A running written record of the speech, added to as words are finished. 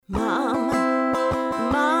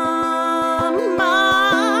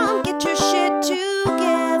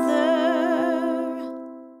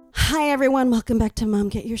everyone. Welcome back to Mom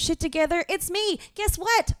Get Your Shit Together. It's me. Guess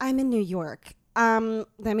what? I'm in New York. Let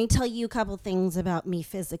me tell you a couple things about me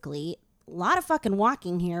physically. A lot of fucking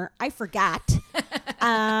walking here. I forgot.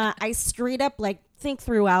 I straight up think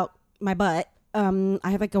throughout my butt. I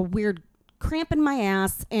have a weird cramp in my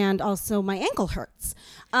ass, and also my ankle hurts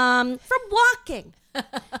from walking.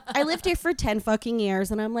 I lived here for 10 fucking years,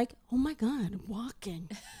 and I'm like, oh my God, walking.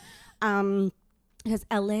 Because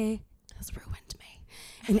LA has ruined me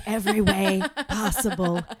in every way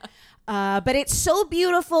possible. But it's so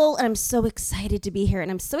beautiful, and I'm so excited to be here,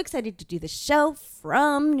 and I'm so excited to do the show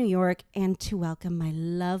from New York and to welcome my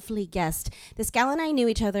lovely guest. This gal and I knew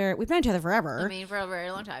each other. We've known each other forever. I mean, for a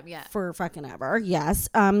very long time, yeah. For fucking ever, yes.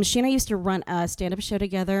 She and I used to run a stand-up show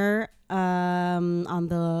together on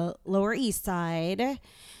the Lower East Side.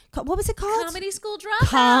 What was it called? Comedy School Dropout.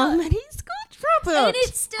 Comedy School Dropout. And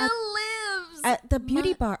it still lives. At the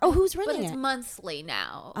beauty bar. Oh, who's running But it's it? monthly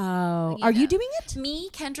now. Oh. Are you doing it? Me,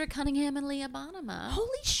 Kendra Cunningham, and Leah Bonema. Holy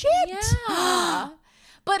shit. Yeah.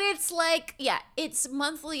 But it's it's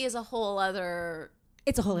monthly is a whole other...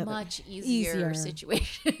 It's a whole other much easier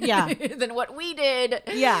situation Yeah. than what we did.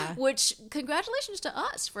 Yeah. Which, congratulations to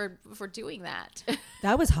us for doing that.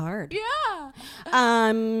 That was hard. Yeah.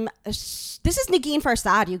 This is Negin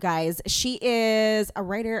Farsad, you guys. She is a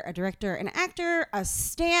writer, a director, an actor, a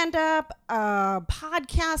stand-up, a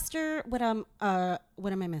podcaster. What am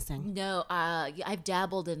I missing? No, I've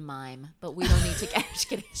dabbled in mime, but we don't need to get. Just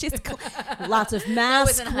kidding. She's lots of math. I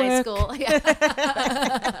was in high school. Yeah.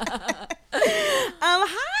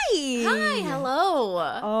 Hi. Hi. Hello.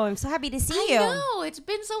 Oh, I'm so happy to see I you. know. It's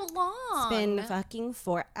been so long. It's been fucking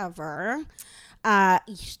forever.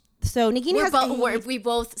 So Negin we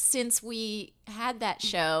both since we had that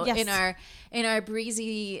show Yes. in our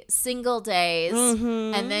breezy single days,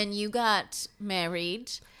 Mm-hmm. and then you got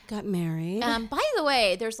married. got married. By the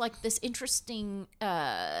way, there's this interesting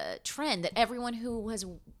trend that everyone who has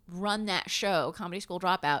run that show, Comedy School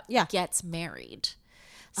Dropout, gets married.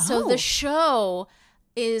 So the show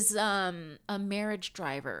is a marriage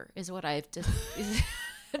driver, is what I've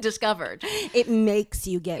discovered. It makes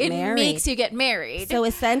you get married. It makes you get married. So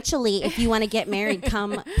essentially, if you want to get married,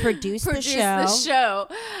 come produce the show.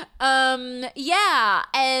 Yeah,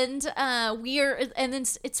 and and then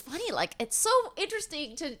it's funny. It's so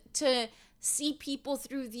interesting to see people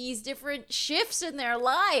through these different shifts in their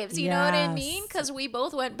lives. You know what I mean? Because we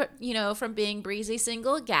both went, from being breezy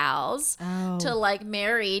single gals to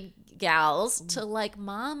married gals to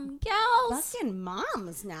mom gals. Fucking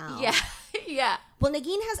moms now. Yeah, yeah. Well,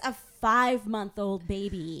 Negin has a 5-month-old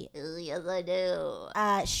baby. Yes, I do.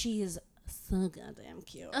 She is so goddamn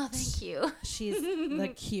cute. Oh, thank you. She's the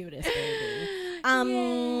cutest baby.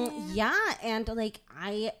 Yeah, and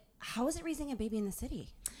how is it raising a baby in the city?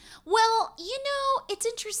 Well, it's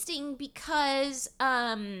interesting because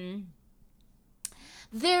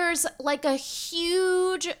there's a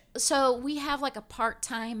huge, so we have a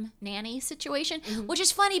part-time nanny situation, which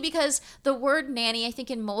is funny because the word nanny, I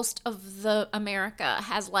think in most of the America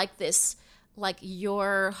has this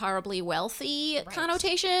you're horribly wealthy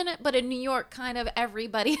connotation, but in New York kind of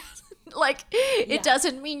everybody it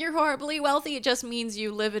doesn't mean you're horribly wealthy. It just means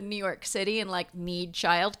you live in New York City and need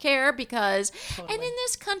childcare because and in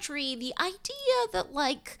this country the idea that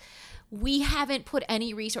we haven't put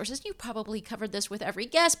any resources. You probably covered this with every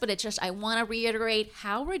guest, but it's just I want to reiterate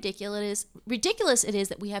how ridiculous it is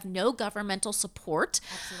that we have no governmental support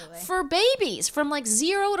for babies from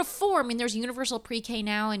 0 to 4. I mean, there's universal pre-K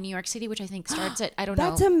now in New York City, which I think starts at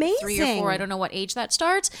That's amazing. 3 or 4. I don't know what age that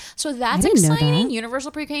starts. So that's didn't know exciting. that.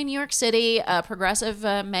 Universal pre-K in New York City. Progressive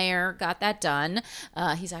mayor got that done.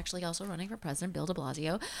 He's actually also running for president, Bill de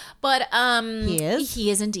Blasio. But he is.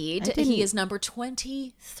 He is indeed. He is number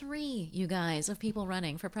 23. You guys, of people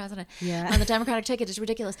running for president on the Democratic ticket is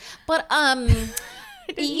ridiculous. But I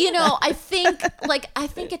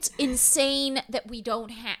think it's insane that we don't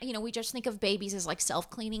have, we just think of babies as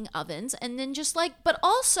self-cleaning ovens, and then just but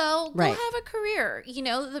also go have a career. You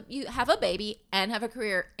have a baby and have a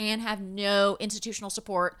career and have no institutional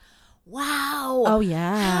support. Wow. Oh,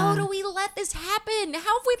 yeah. How do we let this happen?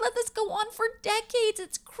 How have we let this go on for decades?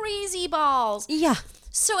 It's crazy balls. Yeah.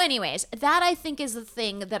 So anyways, that I think is the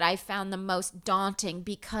thing that I found the most daunting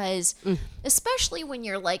because especially when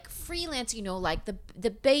you're freelance, the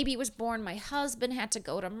baby was born, my husband had to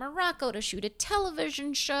go to Morocco to shoot a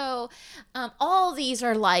television show. All these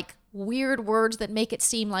are weird words that make it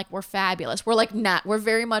seem like we're fabulous. We're like not. We're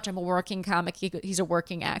very much. I'm a working comic. He's a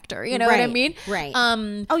working actor. You know what I mean? Right.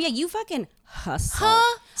 Oh yeah, you fucking hustle.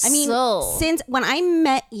 I mean, since when I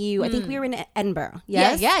met you, I think we were in Edinburgh.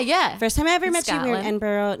 Yes? Yeah. First time I ever met you, we were in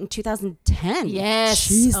Edinburgh in 2010. Yes.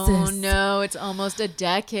 Jesus. Oh no, it's almost a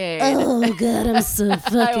decade. Oh god, I'm so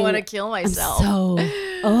fucking. I want to kill myself. I'm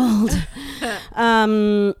so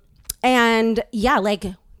old. And yeah, like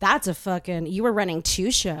that's a fucking. You were running 2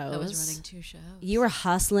 shows. I was running 2 shows. You were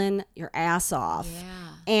hustling your ass off. Yeah.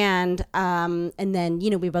 And then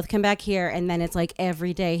we both come back here, and then it's like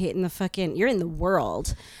every day hitting the fucking. You're in the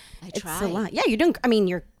world. It's a lot. Yeah, you're doing. I mean,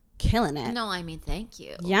 you're killing it. No, I mean, thank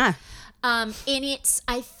you. Yeah. And it's,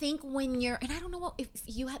 I think when you're, and I don't know what, if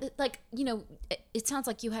you had, like, it sounds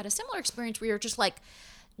like you had a similar experience where you're just like,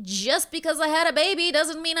 just because I had a baby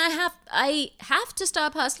doesn't mean I have to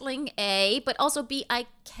stop hustling, A, but also B, I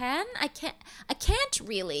can't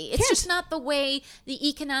really. It's just not the way the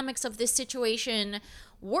economics of this situation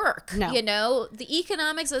work. No. The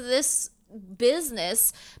economics of this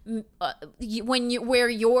business, where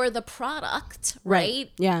you're the product, right?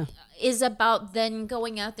 Yeah. Is about then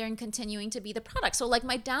going out there and continuing to be the product. So like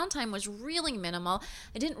my downtime was really minimal.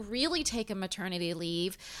 I didn't really take a maternity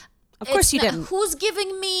leave. Of course you didn't. Who's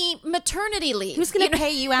giving me maternity leave? Who's going to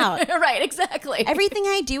pay you out? Right, exactly. Everything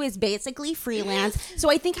I do is basically freelance. So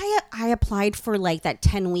I think I applied for like that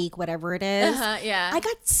 10-week, whatever it is. Yeah. I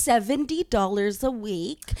got $70 a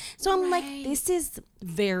week. So I'm like, this is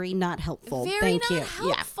very not helpful. Thank you.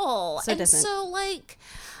 Helpful. Yeah. So it doesn't. So like,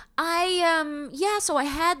 so I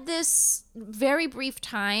had this very brief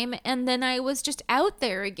time, and then I was just out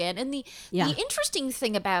there again. And the interesting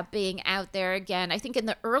thing about being out there again, I think in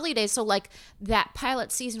the early days, so like that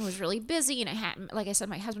pilot season was really busy, and I had, like I said,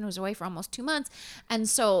 my husband was away for almost 2 months, and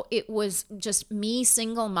so it was just me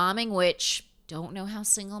single momming, which don't know how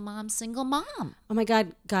single mom. Oh my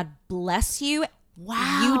God, God bless you.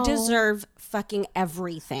 Wow. You deserve fucking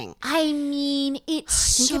everything. I mean,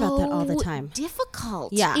 it's think about that all the time.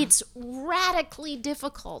 Difficult. Yeah. It's radically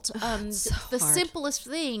difficult. The hard. simplest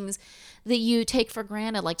things that you take for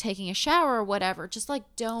granted, like taking a shower or whatever, just like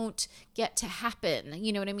don't get to happen.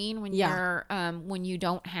 You know what I mean? When you're when you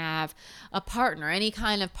don't have a partner, any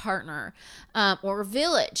kind of partner, or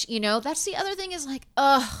village, that's the other thing is like,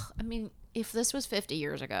 I mean, if this was 50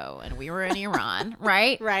 years ago and we were in Iran,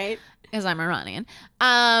 right? Right. Because I'm Iranian,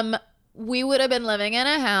 we would have been living in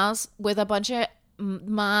a house with a bunch of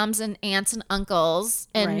moms and aunts and uncles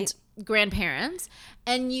and grandparents,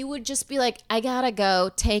 and you would just be like, I gotta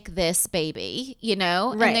go take this baby, Right.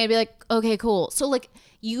 And they'd be like, okay, cool. So like,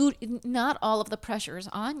 not all of the pressure is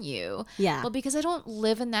on you. Yeah. But because I don't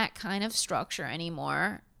live in that kind of structure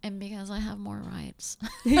anymore, and because I have more rights.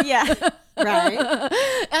 Yeah. Right.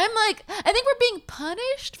 I'm like, I think we're being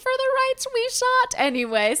punished for the rights we sought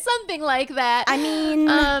anyway, something like that. I mean,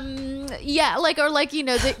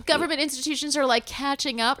 the government institutions are like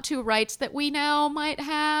catching up to rights that we now might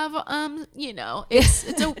have. It's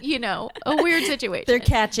a weird situation. they're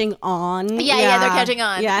catching on. Yeah, they're catching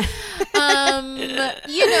on. Yeah.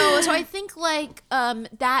 So I think like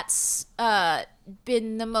that's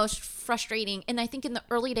been the most frustrating. And I think in the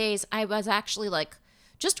early days, I was actually like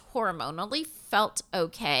just hormonally felt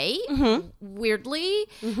okay, weirdly.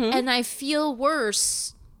 And I feel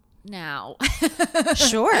worse now.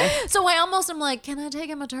 Sure. So I almost am like, can I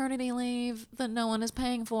take a maternity leave that no one is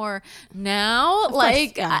paying for now?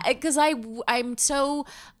 Because I'm so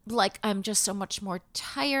like, I'm just so much more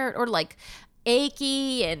tired or like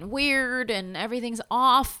achy and weird and everything's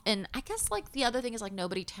off. And I guess like the other thing is like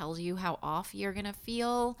nobody tells you how off you're gonna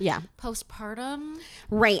feel postpartum.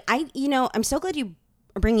 Right. I'm so glad you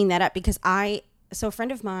are bringing that up because a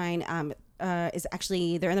friend of mine is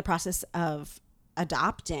actually, they're in the process of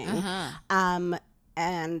adopting.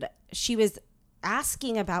 And she was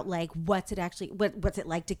asking about like what's it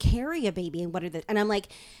like to carry a baby and I'm like,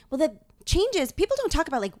 well, the changes, people don't talk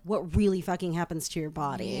about like what really fucking happens to your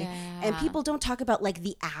body, and people don't talk about like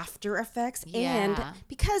the after effects. And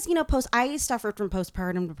because I suffered from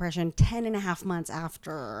postpartum depression 10.5 months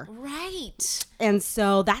after, right? And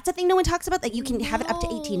so that's a thing no one talks about, that you can have it up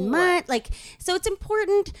to 18 months, like, so it's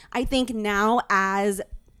important, I think, now as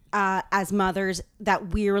mothers, that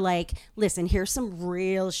we're like, listen, here's some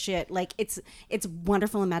real shit. Like it's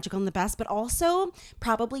wonderful and magical and the best, but also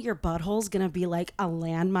probably your butthole's gonna be like a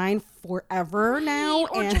landmine forever now.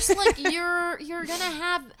 Or just like you're gonna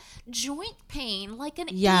have joint pain like an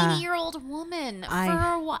 80-year-old woman for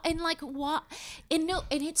a while. And like what? And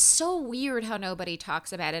it's so weird how nobody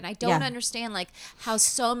talks about it. And I don't understand like how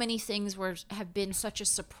so many things have been such a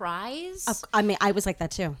surprise. I mean, I was like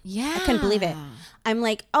that too. Yeah. I couldn't believe it. I'm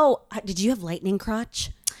like, Oh, did you have lightning crotch?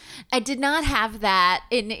 I did not have that.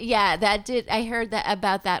 I heard that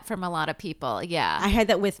about that from a lot of people. Yeah. I had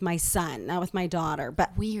that with my son, not with my daughter.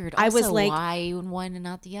 But weird. I was Also, like, why one and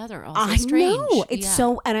not the other? Also I strange. know. It's Yeah.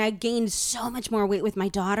 so, and I gained so much more weight with my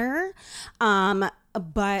daughter.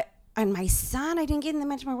 And my son, I didn't gain that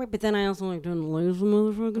much more weight, but then I also like didn't lose the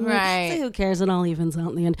motherfucking weight. Right. So who cares? It all evens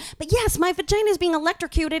out in the end. But yes, my vagina is being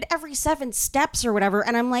electrocuted every 7 steps or whatever.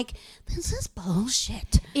 And I'm like, this is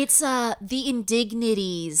bullshit. It's the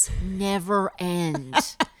indignities never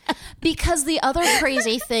end. Because the other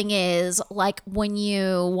crazy thing is, like, when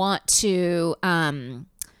you want to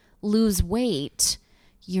lose weight,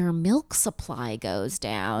 your milk supply goes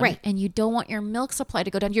down, right? And you don't want your milk supply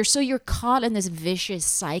to go down. You're caught in this vicious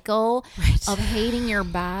cycle of hating your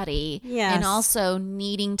body, yes, and also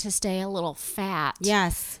needing to stay a little fat,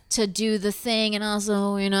 yes, to do the thing. And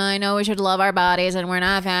also, I know we should love our bodies, and we're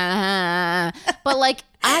not fat, but like.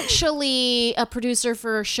 Actually, a producer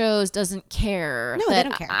for shows doesn't care they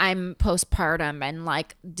don't care. I'm postpartum and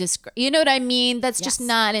like, you know what I mean? That's just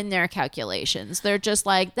not in their calculations. They're just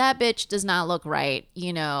like, that bitch does not look right,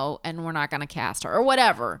 and we're not going to cast her or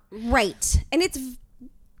whatever. Right. And it's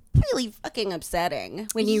really fucking upsetting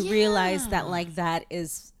when you realize that like that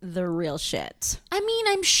is the real shit. I mean,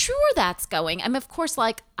 I'm sure that's going. Of course,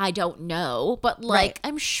 like, I don't know, but like,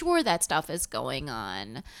 I'm sure that stuff is going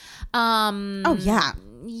on. Oh yeah.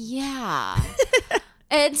 Yeah.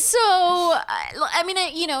 And so, I mean,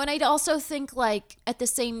 and I'd also think, like, at the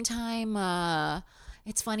same time,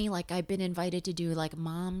 it's funny, like, I've been invited to do, like,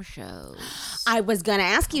 mom shows. I was going to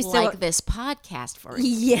ask you, like this podcast, for example.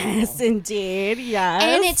 Yes, indeed. Yes.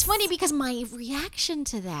 And it's funny because my reaction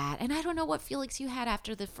to that, and I don't know what feelings you had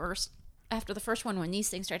after the first one when these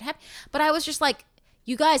things started happening, but I was just like,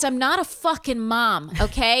 you guys, I'm not a fucking mom,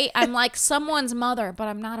 okay? I'm like someone's mother, but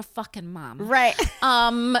I'm not a fucking mom. Right.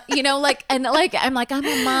 I'm a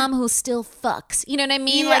mom who still fucks. You know what I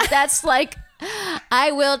mean? Yeah. Like, that's like,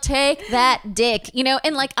 I will take that dick,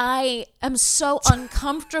 and like, I am so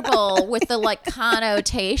uncomfortable with the like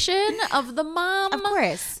connotation of the mom Of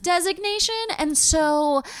course. designation. And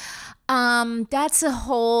so that's a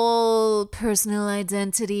whole personal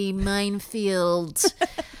identity minefield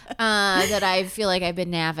that I feel like I've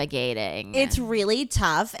been navigating. It's really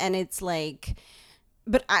tough, and it's like,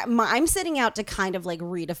 but I'm setting out to kind of like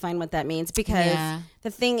redefine what that means, because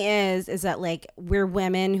the thing is that like we're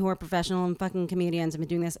women who are professional and fucking comedians and been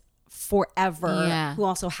doing this forever, who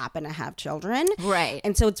also happen to have children, right?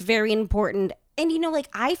 And so it's very important. And like,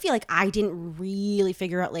 I feel like I didn't really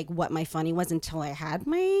figure out like what my funny was until I had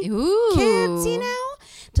my kids,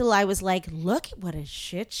 till I was like, look at what a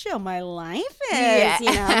shit show my life is,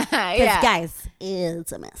 because guys,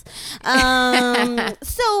 it's a mess.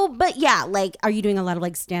 But yeah, like, are you doing a lot of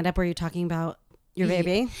like stand up where you're talking about your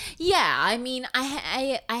baby? Yeah, I mean,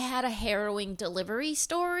 I had a harrowing delivery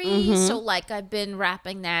story, so like I've been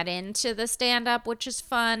wrapping that into the stand up, which is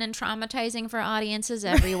fun and traumatizing for audiences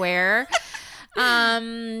everywhere.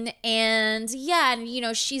 And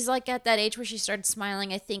she's like at that age where she started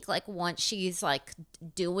smiling, I think, like once she's like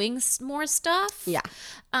doing more stuff. Yeah.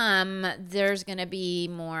 There's gonna be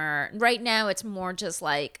more. Right now it's more just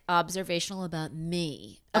like observational about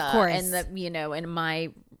me, of course, and the in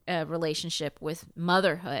my relationship with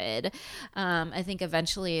motherhood. I think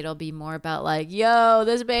eventually it'll be more about like, yo,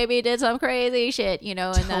 this baby did some crazy shit, and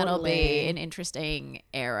that'll be an interesting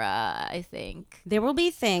era, I think. There will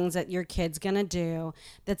be things that your kid's gonna do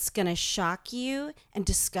that's gonna shock you and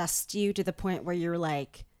disgust you to the point where you're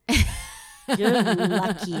like, you're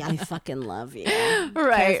lucky I fucking love you.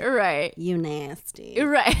 Right. You nasty.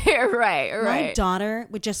 Right. My daughter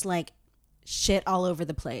would just like shit all over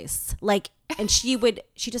the place. Like, and she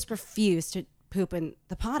just refused to poop in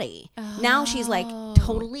the potty. Oh. Now she's like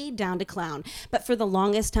totally down to clown. But for the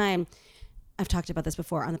longest time, I've talked about this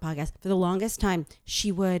before on the podcast, for the longest time,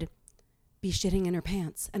 she would be shitting in her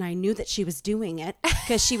pants. And I knew that she was doing it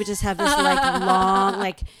because she would just have this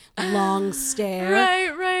long stare.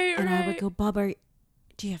 Right. And I would go, Bubba,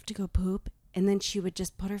 do you have to go poop? And then she would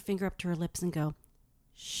just put her finger up to her lips and go,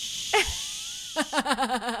 shh.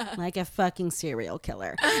 Like a fucking serial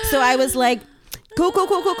killer. So I was like, cool.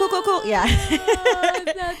 Yeah. Oh,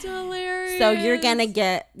 that's hilarious. So you're gonna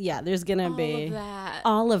get, there's gonna be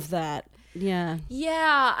all of that. Yeah.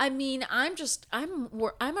 Yeah. I mean, I'm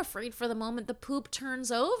afraid for the moment the poop turns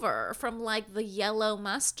over from like the yellow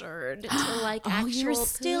mustard to like actual you're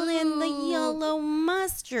still poop. in the yellow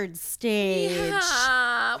mustard stage.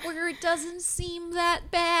 Yeah, where it doesn't seem that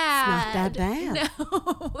bad. It's not that bad.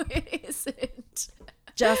 No, it isn't.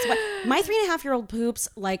 just what my 3.5-year-old poops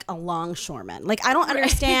like a longshoreman. Like, I don't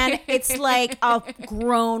understand. It's like a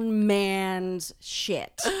grown man's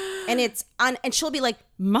shit, and and she'll be like,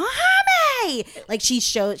 "Mommy!" Like she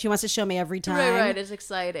wants to show me every time. Right. It's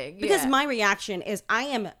exciting Because my reaction is I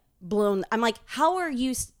am blown. I'm like, how are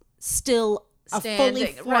you still a fully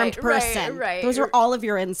formed person? Right. Those are all of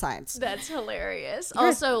your insides. That's hilarious.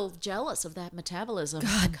 Also jealous of that metabolism.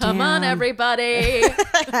 God Come damn. on, everybody.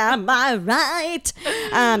 Am I right?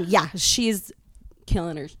 Yeah, she's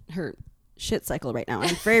killing her shit cycle right now.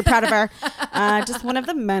 I'm very proud of her. Just one of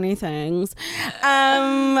the many things.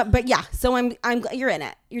 But yeah, so I'm you're in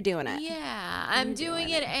it. You're doing it. Yeah, I'm doing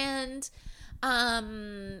it. And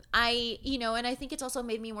and I think it's also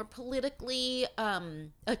made me more politically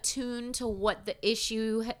attuned to what the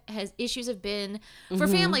issues have been for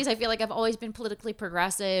families. I feel like I've always been politically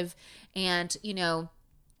progressive and,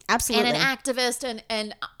 Absolutely. and an activist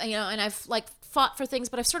and I've like fought for things,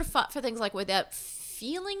 but I've sort of fought for things like without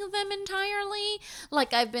feeling them entirely.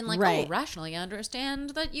 Like I've been like, Right. oh, rationally I understand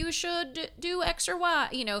that you should do X or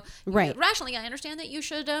Y, Right. Rationally I understand that you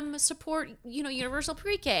should support, universal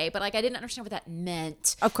pre-K, but like I didn't understand what that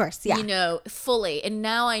meant. Of course, yeah. Fully. And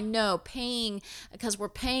now I know because we're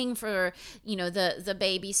paying for, the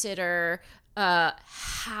babysitter,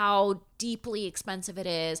 how deeply expensive it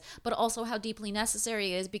is, but also how deeply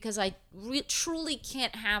necessary it is, because I truly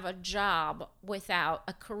can't have a job without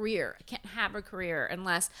a career. I can't have a career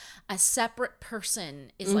unless a separate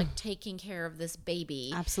person is like taking care of this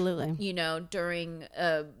baby. Absolutely. During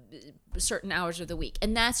certain hours of the week.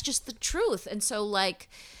 And that's just the truth. And so like,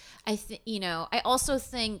 I also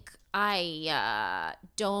think I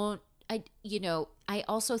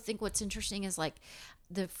also think what's interesting is like,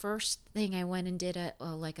 the first thing I went and did a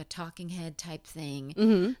talking head type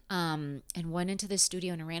thing, and went into the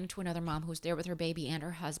studio and I ran into another mom who was there with her baby and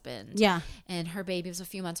her husband. Yeah. And her baby was a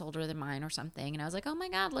few months older than mine or something. And I was like, oh my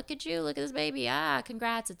God, look at you. Look at this baby.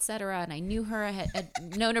 Congrats, etc. And I knew her. I had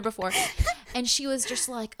known her before. And she was just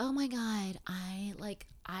like, oh my God,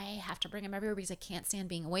 I have to bring him everywhere because I can't stand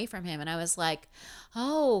being away from him. And I was like,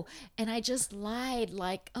 oh, and I just lied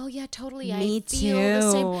like, oh yeah, totally. Me I feel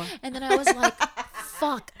the same. too. And then I was like,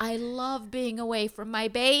 fuck, I love being away from my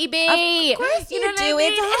baby. Of course you know what do. I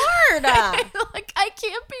mean? It's hard. Like, I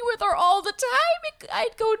can't be with her all the time.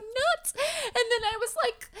 I'd go nuts. And then I was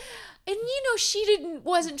like, and she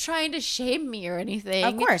wasn't trying to shame me or anything.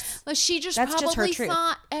 Of course. But she just That's just her probably truth.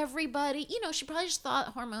 thought everybody, she probably just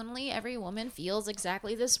thought hormonally every woman feels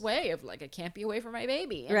exactly this way of like, I can't be away from my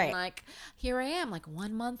baby. And Right. like, here I am like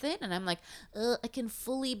 1 month in and I'm like, I can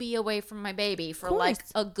fully be away from my baby for course. like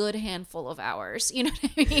a good handful of hours. You know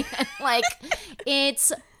what I mean? And like,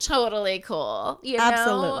 it's totally cool.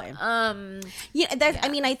 Absolutely. Yeah. I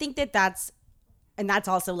mean, I think that's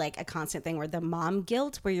also like a constant thing where the mom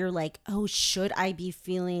guilt, where you're like, oh, should I be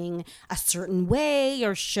feeling a certain way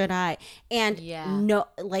or should I? And no,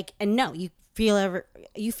 you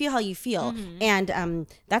feel how you feel. And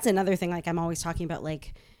that's another thing. Like I'm always talking about,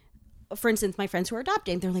 like, for instance, my friends who are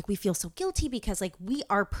adopting, they're like, we feel so guilty because like we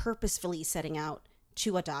are purposefully setting out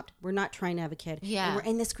to adopt. We're not trying to have a kid. Yeah. And we're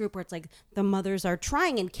in this group where it's like the mothers are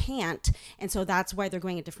trying and can't. And so that's why they're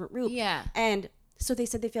going a different route. Yeah. And so they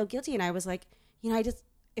said they feel guilty. And I was like, I just,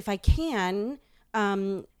 if I can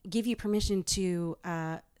give you permission to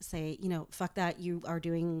say, fuck that, you are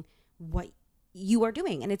doing what you are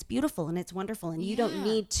doing and it's beautiful and it's wonderful and you don't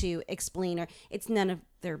need to explain, or it's none of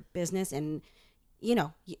their business, and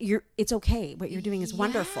it's okay. What you're doing is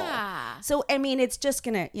wonderful. So, I mean, it's just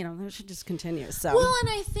gonna, it should just continue. So, well, and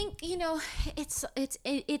I think,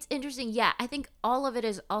 it's interesting. Yeah. I think all of it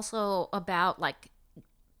is also about like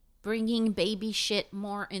bringing baby shit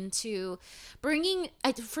more into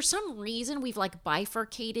for some reason we've like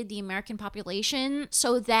bifurcated the American population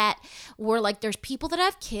so that we're like, there's people that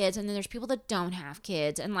have kids and then there's people that don't have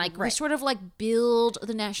kids, and like we sort of like build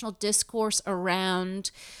the national discourse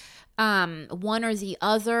around one or the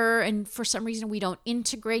other, and for some reason we don't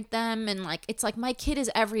integrate them, and like it's like my kid is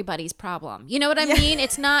everybody's problem, you know what I mean?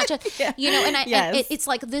 It's not just and it's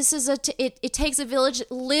like this is it takes a village, it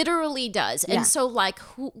literally does. And so like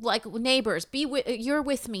neighbors, you're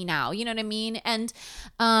with me now, you know what I mean? And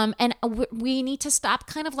we need to stop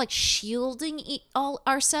kind of like shielding all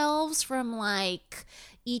ourselves from like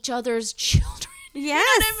each other's children. Yes, you know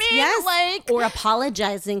what I mean? Yes. Like, or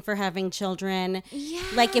apologizing for having children. Yeah.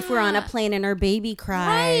 Like if we're on a plane and our baby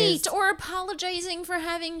cries. Right. Or apologizing for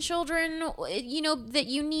having children, that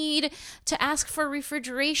you need to ask for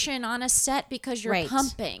refrigeration on a set because you're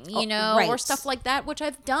pumping, or stuff like that, which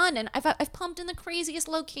I've done. And I've pumped in the craziest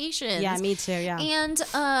locations. Yeah, me too, yeah. And,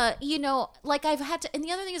 like I've had to, and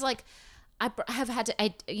the other thing is like, have had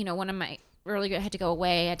to, one of my earlier, I had to go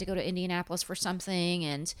away. I had to go to Indianapolis for something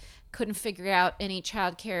and couldn't figure out any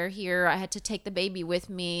childcare here. I had to take the baby with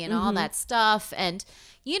me and all that stuff. And,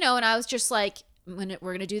 and I was just like, we're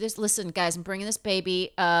going to do this. Listen, guys, I'm bringing this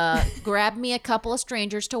baby. Grab me a couple of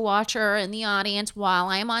strangers to watch her in the audience while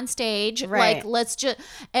I'm on stage. Right. Like,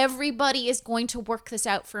 everybody is going to work this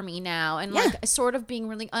out for me now. And like sort of being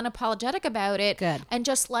really unapologetic about it. Good. And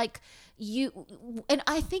just like and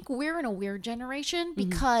I think we're in a weird generation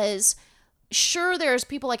because sure, there's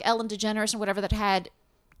people like Ellen DeGeneres and whatever that had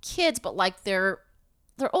kids, but like they're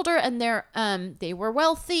older and they were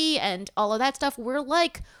wealthy and all of that stuff. We're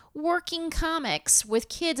like working comics with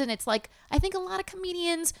kids, and it's like I think a lot of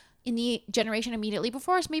comedians in the generation immediately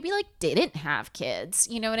before us maybe like didn't have kids,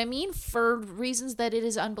 you know what I mean, for reasons that it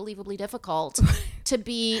is unbelievably difficult to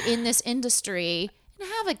be in this industry and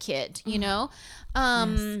have a kid, and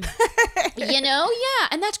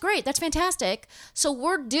that's great, that's fantastic. So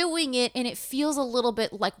we're doing it, and it feels a little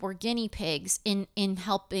bit like we're guinea pigs in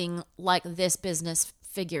helping like this business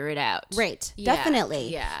figure it out. Right.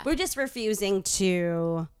 Definitely. Yeah. We're just refusing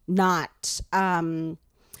to not it's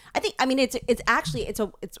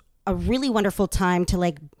a really wonderful time to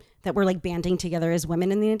like that we're like banding together as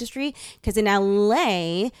women in the industry, because in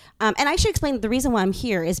LA and I should explain the reason why I'm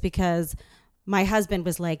here is because my husband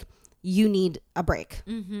was like, you need a break.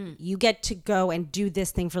 You get to go and do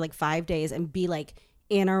this thing for like 5 days and be like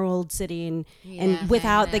in our old city and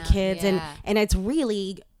without the kids and it's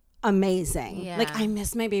really amazing. Like I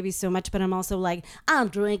miss my baby so much, but I'm also like, I'm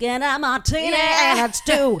drinking a martini and it's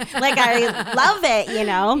 2. Like I love it,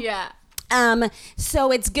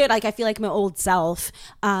 so it's good. Like I feel like my old self,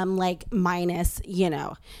 like minus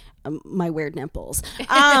my weird nipples,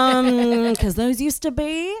 because those used to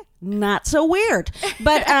be not so weird,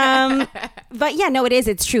 but yeah, no,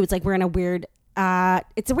 it's true. It's like we're in a weird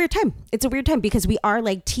it's a weird time because we are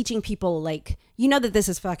like teaching people like, that this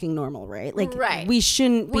is fucking normal, right? Like we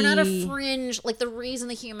shouldn't We're not a fringe, like the reason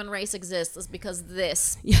the human race exists is because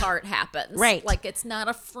this part happens. Right. Like it's not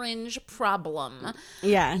a fringe problem.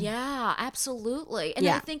 Yeah. Yeah, absolutely. And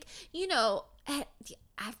I think,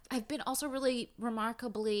 I've been also really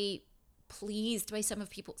remarkably pleased by some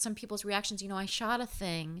people's reactions. I shot a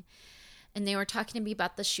thing and they were talking to me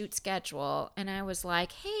about the shoot schedule, and I was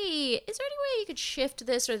like, hey, is there any way you could shift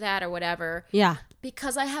this or that or whatever? Yeah.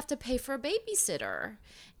 Because I have to pay for a babysitter,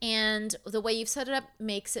 and the way you've set it up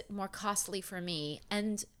makes it more costly for me.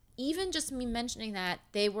 And even just me mentioning that,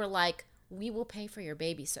 they were like, we will pay for your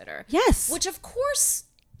babysitter. Yes. Which of course,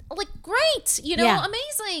 like, great,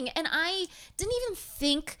 amazing. And I didn't even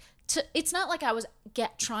think it's not like I was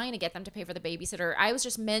trying to get them to pay for the babysitter. I was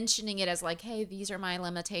just mentioning it as like, hey, these are my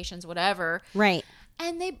limitations, whatever. Right.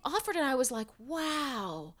 And they offered it. I was like,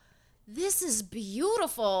 wow, this is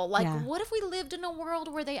beautiful. Like, what if we lived in a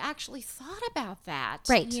world where they actually thought about that?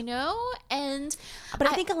 Right. But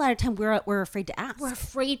I think a lot of time we're afraid to ask. We're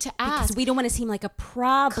afraid to ask. Because we don't want to seem like a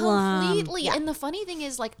problem. Completely. Yeah. And the funny thing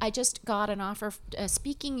is, like, I just got an offer, a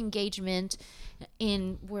speaking engagement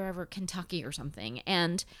in wherever, Kentucky or something.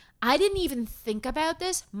 And I didn't even think about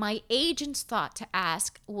this. My agents thought to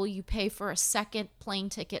ask, will you pay for a second plane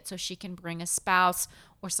ticket so she can bring a spouse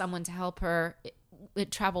or someone to help her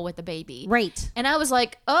travel with the baby? Right. And I was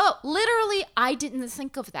like, oh, literally, I didn't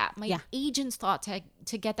think of that. My agents thought to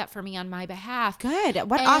get that for me on my behalf. Good.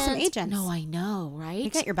 What awesome agents. No, I know, right? They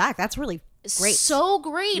got your back. That's really great. So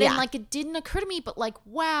great. Yeah. And like, it didn't occur to me, but like,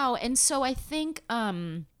 wow. And so I think,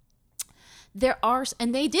 and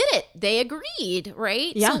they did it. They agreed,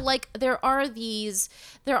 right? Yeah. So like there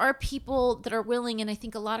are people that are willing, and I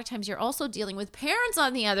think a lot of times you're also dealing with parents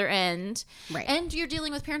on the other end. Right. And you're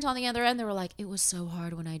dealing with parents on the other end that were like, it was so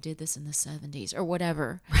hard when I did this in the 70s or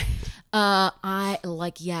whatever.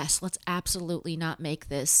 Right. Yes, let's absolutely not make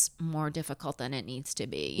this more difficult than it needs to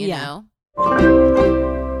be, you know?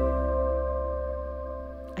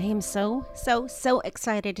 I am so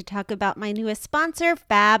excited to talk about my newest sponsor,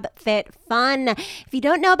 FabFitFun. If you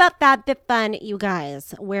don't know about FabFitFun, you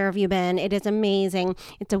guys, where have you been? It is amazing.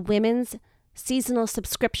 It's a women's seasonal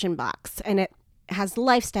subscription box, and it has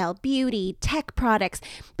lifestyle, beauty, tech products.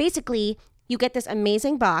 Basically, you get this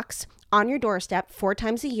amazing box on your doorstep 4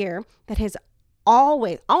 times a year that has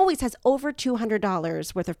always has over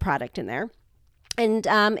 $200 worth of product in there. And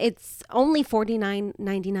it's only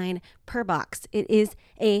 $49.99 per box. It is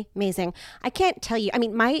amazing. I can't tell you. I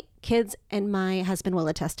mean, my kids and my husband will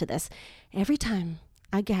attest to this. Every time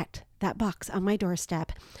I get that box on my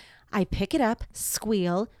doorstep, I pick it up,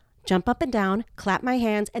 squeal, jump up and down, clap my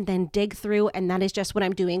hands, and then dig through. And that is just what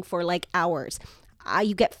I'm doing for like hours.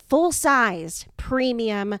 You get full-sized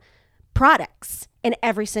premium products in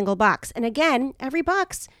every single box. And again, every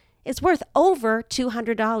box is worth over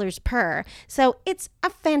 $200 per. So it's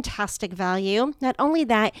a fantastic value. Not only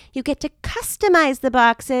that, you get to customize the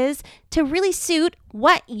boxes to really suit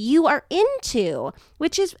what you are into,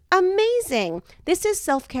 which is amazing. This is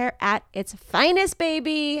self-care at its finest,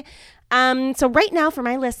 baby. So right now, for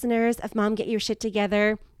my listeners of Mom Get Your Shit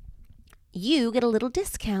Together, you get a little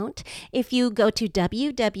discount if you go to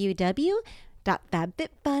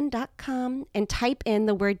www.fabfitfun.com and type in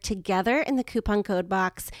the word together in the coupon code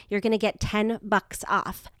box. You're going to get $10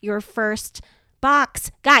 off your first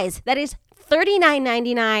box. Guys, that is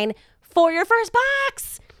 $39.99 for your first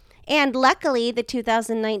box. And luckily, the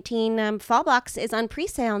 2019 fall box is on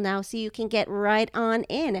pre-sale now, so you can get right on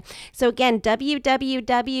in. So again,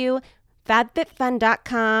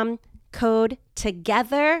 www.fabfitfun.com, code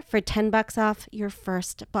together for $10 off your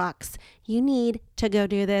first box. You need to go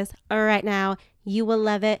do this right now. You will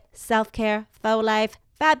love it. Self-care, faux life,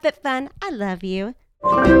 FabFitFun. I love you.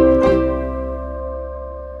 Well,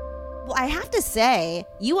 I have to say,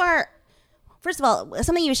 you are, first of all,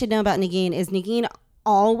 something you should know about Negin is Negin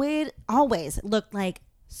always looked like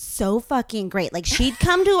so fucking great. Like, she'd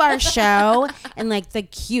come to our show and like the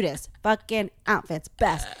cutest fucking outfits,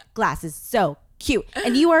 best glasses, so cute.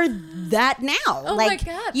 And you are that now. Oh like,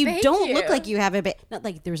 my God, you don't look like you have a bit, not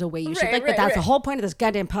like there's a way you should look, but that's the whole point of this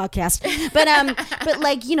goddamn podcast. But but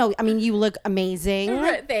like, you know, I mean, you look amazing.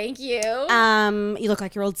 Thank you. You look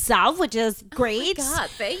like your old self, which is great. Oh my God,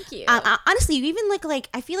 thank you. Honestly, you even look like,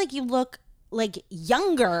 I feel like you look like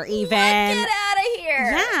younger even. Get out of here.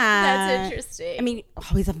 Yeah. That's interesting. I mean,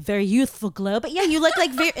 always a very youthful glow, but yeah, you look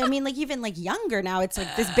like I mean, like even like younger now. It's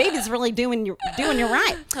like this baby's really doing you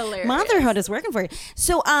right. Hilarious. Motherhood is working for you.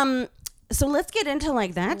 So so let's get into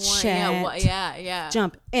like that shit. Yeah.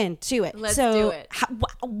 Jump into it. Let's do it.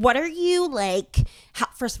 What are you like?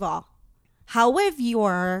 First of all, how have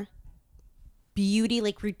your beauty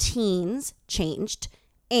like routines changed?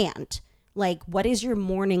 And like, what is your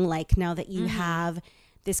morning like now that you have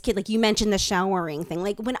this kid? Like, you mentioned the showering thing.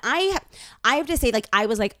 Like, when I have to say, like, I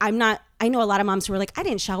was like, I know a lot of moms who are like, I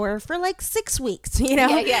didn't shower for like 6 weeks, you know?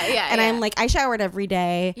 Yeah. And I'm like, I showered every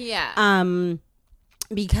day. Yeah.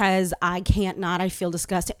 Because I can't not. I feel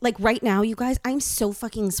disgusting. Like, right now, you guys, I'm so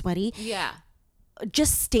fucking sweaty. Yeah.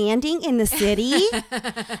 Just standing in the city.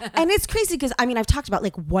 And it's crazy because, I mean, I've talked about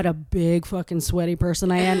like what a big fucking sweaty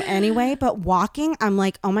person I am anyway. But walking, I'm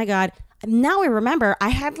like, oh my God. Now I remember I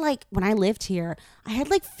had like, when I lived here, I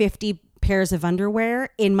had like 50 pairs of underwear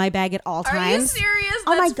in my bag at all times. Are you serious?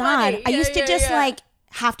 Oh my That's God. funny. I used to just like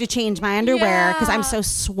have to change my underwear because I'm so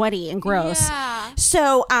sweaty and gross. Yeah.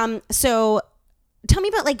 So tell me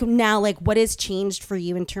about like now, like what has changed for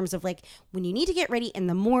you in terms of like when you need to get ready in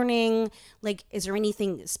the morning, like is there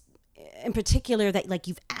anything in particular that like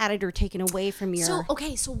you've added or taken away from your... So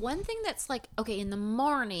one thing that's like, okay, in the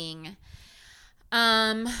morning,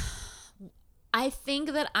 I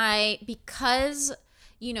think that because,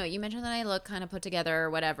 you know, you mentioned that I look kind of put together or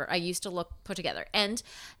whatever. I used to look put together. And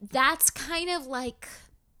that's kind of like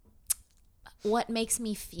what makes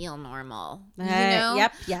me feel normal. You know?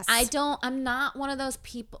 Yep. Yes. I'm not one of those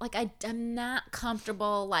people, like I'm not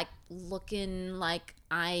comfortable like looking like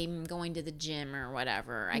I'm going to the gym or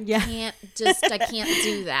whatever. I can't do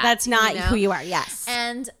that. That's not you know? who you are. Yes.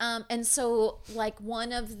 And so like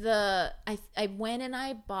one of the, I went and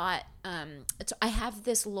I bought, I have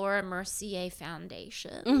this Laura Mercier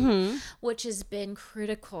foundation, which has been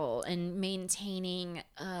critical in maintaining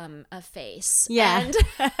a face. Yeah. And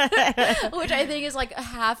which I think is like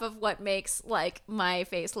half of what makes like my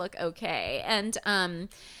face look okay. And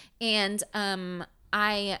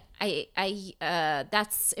I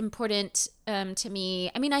that's important to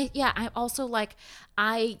me. I mean, I also like,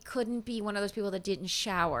 I couldn't be one of those people that didn't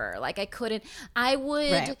shower. Like I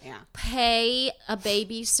would pay a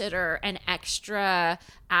babysitter an extra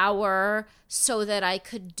hour so that I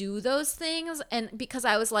could do those things. And because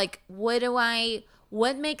I was like, what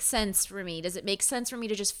makes sense for me? Does it make sense for me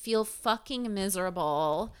to just feel fucking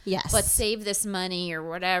miserable? Yes. But save this money or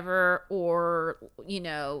whatever, or, you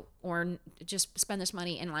know, or just spend this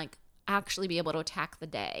money and like actually be able to attack the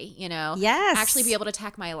day, you know? Yes. Actually be able to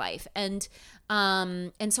attack my life. And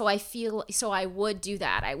so I would do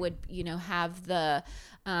that. I would, you know, have the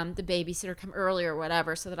babysitter come early or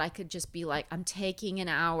whatever so that I could just be like, I'm taking an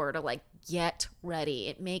hour to like get ready.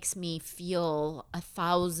 It makes me feel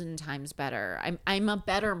 1,000 times better. I'm a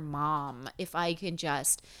better mom if I can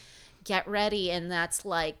just get ready. And that's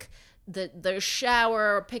like the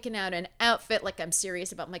shower, picking out an outfit, like I'm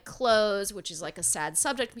serious about my clothes, which is like a sad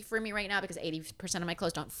subject for me right now because 80% of my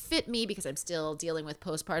clothes don't fit me because I'm still dealing with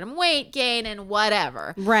postpartum weight gain and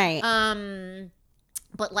whatever. Right.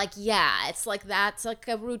 But like, yeah, it's like that's like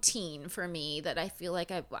a routine for me that I feel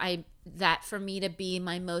like I that for me to be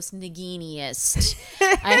my most Naginiest,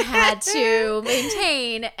 I had to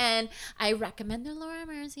maintain. And I recommend the Laura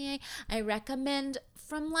Mercier. I recommend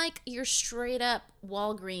from like your straight up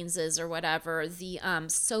Walgreenses or whatever, the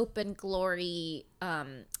Soap and Glory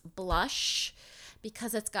blush,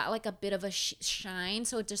 because it's got like a bit of a shine,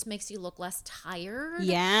 so it just makes you look less tired.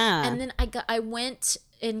 Yeah. And then I went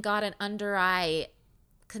and got an under eye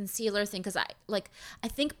concealer thing because I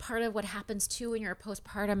think part of what happens too when you're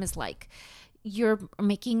postpartum is like you're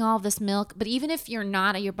making all this milk, but even if you're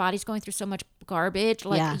not, your body's going through so much garbage,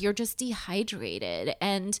 like you're just dehydrated.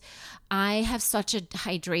 And I have such a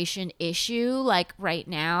hydration issue, like right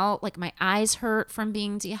now, like my eyes hurt from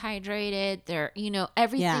being dehydrated. They're,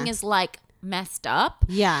 everything is like messed up.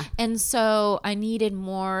 Yeah. And so I needed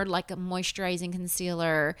more like a moisturizing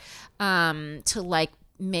concealer to like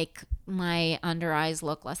make my under eyes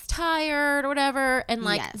look less tired or whatever, and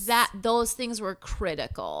like those things were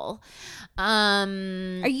critical. Are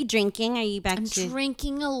you drinking? Are you back I'm to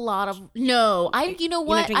drinking a lot of you know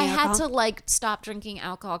what, I had alcohol? to like stop drinking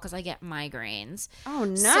alcohol because I get migraines. Oh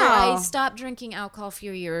no. So I stopped drinking alcohol a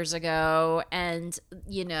few years ago, and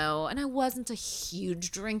and I wasn't a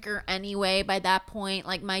huge drinker anyway by that point.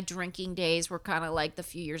 Like my drinking days were kind of like the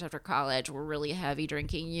few years after college were really heavy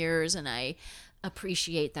drinking years, and I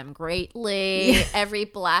appreciate them greatly. Every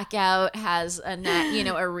blackout has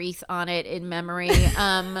a wreath on it in memory.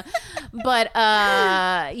 But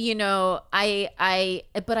I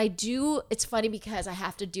do, it's funny because I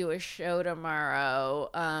have to do a show tomorrow,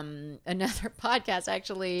 another podcast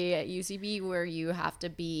actually at UCB where you have to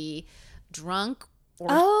be drunk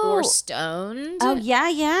or stoned. Oh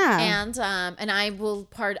yeah. And I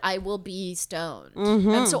will be stoned.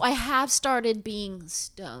 And so I have started being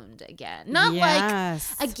stoned again. Not like,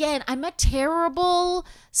 again, I'm a terrible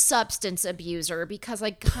substance abuser because I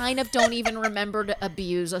kind of don't even remember to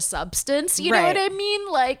abuse a substance. You know what I mean?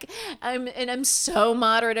 Like I'm so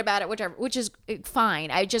moderate about it, which is fine.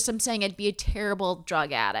 I'm saying I'd be a terrible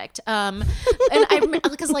drug addict. And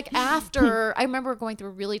because like after, I remember going through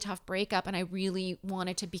a really tough breakup and I really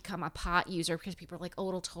wanted to become a pot user because people were like, oh,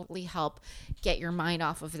 it'll totally help get your mind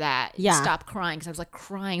off of that. Stop crying, because I was like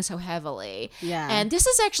crying so heavily. And this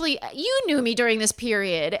is actually, you knew me during this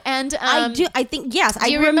period, and I do. I think yes.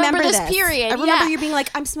 I remember this period. I remember you being like,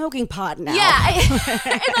 I'm smoking pot now. And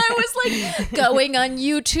I was like going on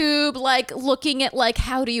YouTube, like looking at like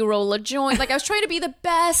how do you roll a joint. Like I was trying to be the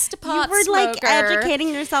best pot smoker. You were like educating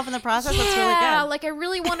yourself in the process. That's really good. Like I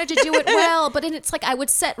really wanted to do it well, but then it's like I would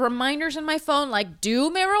set reminders in my phone, like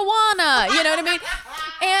do marijuana, you know what I mean?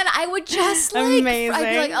 And I would just like, amazing.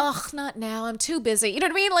 I'd be like, oh, not now, I'm too busy. You know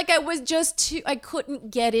what I mean? Like I was just I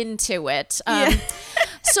couldn't get into it.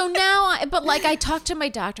 So now, but like I talked to my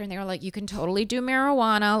doctor and they were like, you can totally do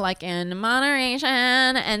marijuana like in moderation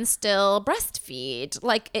and still breastfeed.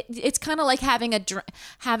 Like it's kind of like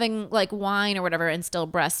having like wine or whatever and still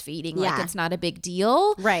breastfeeding. Like it's not a big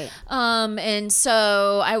deal. Right. And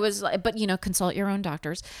so I was like, but consult your own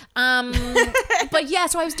doctors. But yeah,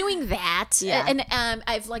 so I was doing that. And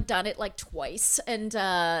I've like done it like twice. And,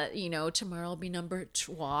 tomorrow will be number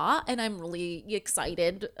 2. And I'm really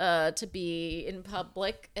excited to be in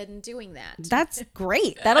public and doing that. That's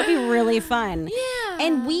great. That'll be really fun. Yeah.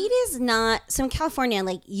 And weed is not, so in California,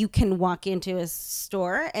 like you can walk into a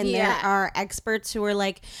store and there are experts who are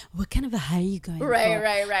like, what kind of a high are you going for?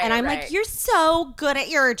 Right. And I'm like, you're so good at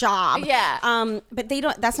your job. Yeah. But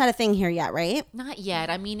that's not a thing here yet, right? Not yet.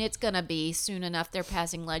 I mean, it's going to be soon enough. They're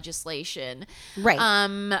passing legislation. Right.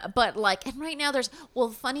 But like, and right now the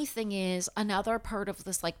funny thing is another part of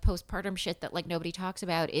this like postpartum shit that like nobody talks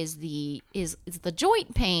about is the joint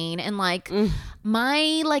pain, and like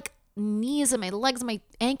my like knees and my legs and my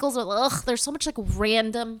ankles are there's so much like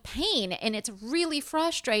random pain, and it's really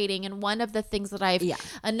frustrating. And one of the things that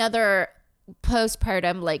another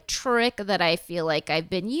postpartum like trick that I feel like I've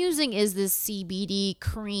been using is this CBD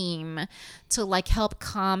cream to like help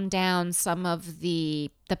calm down some of the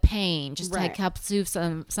pain, just to like help soothe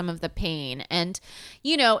some of the pain. And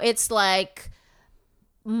it's like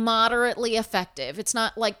moderately effective. It's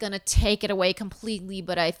not like gonna take it away completely,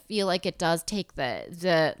 but I feel like it does take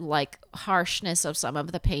the like harshness of some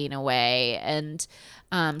of the pain away. And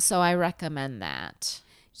so I recommend that.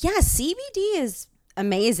 Yeah, CBD is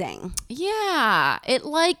amazing. Yeah, it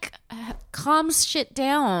like calms shit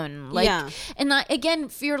down. Like, Yeah. and again,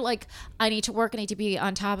 if you're like, I need to work, I need to be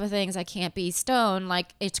on top of things, I can't be stoned.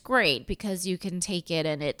 Like, it's great because you can take it,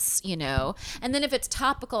 and it's, you know, and then if it's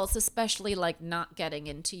topical, it's especially like not getting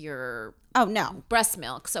into your Oh no. breast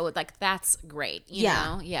milk. So like that's great. You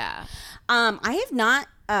know? Yeah. I have not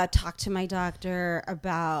talked to my doctor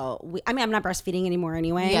about. I mean, I'm not breastfeeding anymore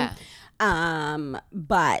anyway. Yeah.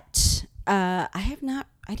 But I have not.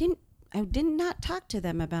 I did not talk to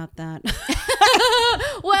them about that.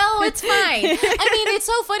 Well, it's fine. I mean, it's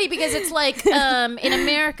so funny because it's like in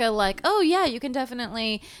America, like, oh yeah, you can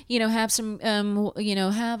definitely, you know, have some, you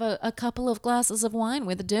know, have a couple of glasses of wine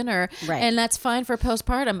with dinner, Right. and that's fine for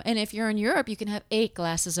postpartum. And if you're in Europe, you can have 8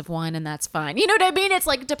 glasses of wine, and that's fine. You know what I mean? It's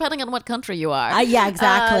like depending on what country you are. Yeah,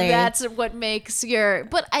 exactly. That's what makes your.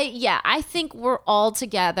 But I think we're all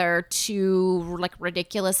together too like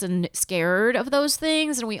ridiculous and scared of those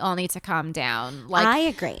things, and we all need to calm down. Like, I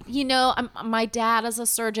agree. you know, my dad is a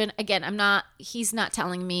surgeon. Again, he's not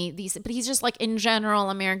telling me these, but he's just like, in general,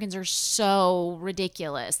 Americans are so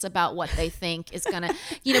ridiculous about what they think is gonna,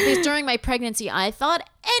 you know, because during my pregnancy, I thought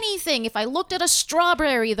anything, if I looked at a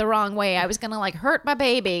strawberry the wrong way, I was gonna like hurt my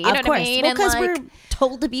baby. You know Of what I course. mean? Well, And because like, we're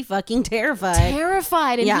told to be fucking terrified.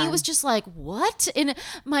 terrified, and Yeah. he was just like, what? And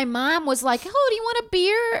my mom was like, oh, do you want a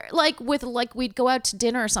beer? Like, with like, we'd go out to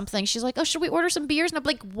dinner or something. She's like, oh, should we order some beers? And I'm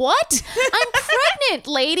like, what? I'm pregnant,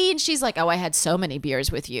 lady. And she's like, oh, I had so many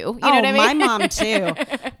beers with you. You know what I mean? My mom too.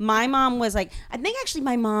 My mom was like, I think actually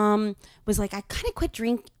my mom was like, I kind of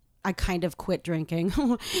quit drinking.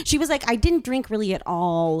 She was like, I didn't drink really at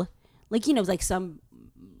all. Like, you know, like some,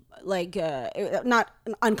 like, not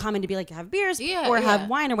uncommon to be like, have beers or have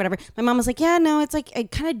wine or whatever. My mom was like, yeah, no, it's like,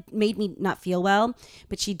 it kind of made me not feel well.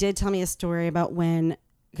 But she did tell me a story about when,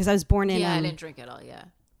 because I was born in. Yeah, I didn't drink at all. Yeah.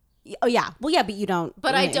 Oh yeah. Well, yeah, but you don't.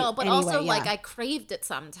 But I don't. But anyway, also, yeah. like, I craved it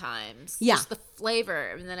sometimes. Yeah. Just the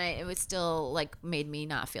flavor. And then it was still, like, made me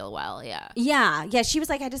not feel well. Yeah. Yeah. She was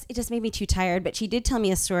like, it just made me too tired. But she did tell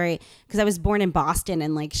me a story because I was born in Boston,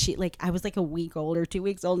 and like I was like a week old or 2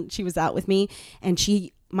 weeks old, and she was out with me, and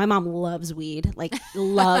my mom loves weed, like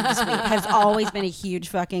loves weed, has always been a huge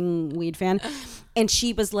fucking weed fan. And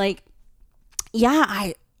she was like,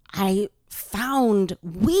 yeah, I found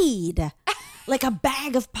weed, like a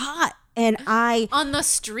bag of pot. And on the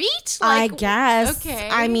street? I Like, guess. Okay.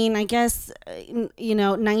 I mean, I guess, you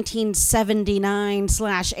know,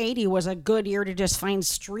 1979/80 was a good year to just find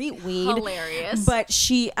street weed. Hilarious. But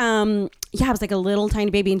she, I was like a little tiny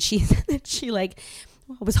baby, and she like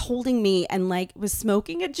was holding me and like was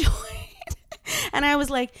smoking a joint. And I was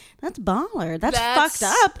like, that's baller. That's fucked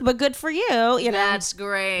up, but good for you. You know, That's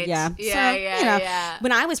great. yeah. Yeah, So, yeah, you know, yeah.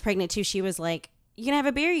 when I was pregnant too, she was like, you can have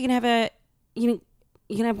a beer, you can have you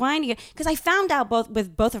can have wine, because I found out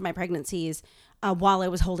with both of my pregnancies while I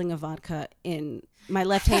was holding a vodka in my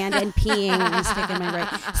left hand and peeing and sticking my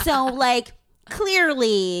right. So like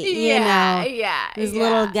clearly, you know, these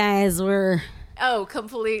little guys were Oh,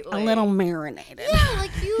 completely. a little marinated. Yeah, like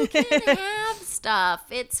you can have stuff.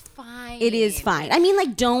 It's fine. It is fine. I mean,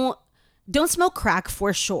 like don't smoke crack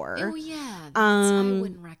for sure. Oh yeah, I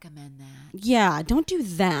wouldn't recommend that. Yeah, don't do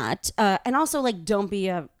that. And also like don't be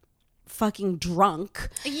a fucking drunk.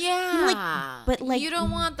 Yeah, but like you don't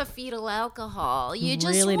want the fetal alcohol. You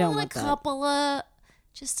just really don't want want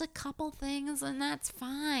a couple things, and that's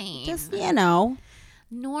fine. Just, you know.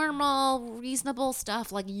 Normal, reasonable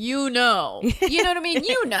stuff, like you know what I mean.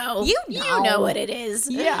 You know what it is.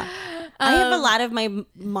 Yeah. I have a lot of my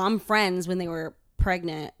mom friends when they were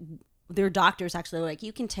pregnant, their doctors actually were like,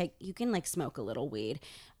 you can like smoke a little weed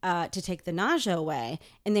to take the nausea away.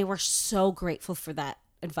 And they were so grateful for that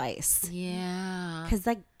advice. Yeah. Because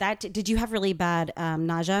like that, did you have really bad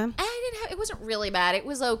nausea? It wasn't really bad. It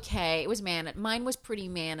was okay. It was mine was pretty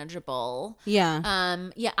manageable. Yeah.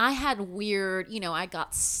 Yeah, I had weird, I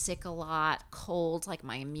got sick a lot, cold, like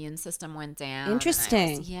my immune system went down.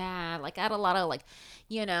 Interesting. Like I had a lot of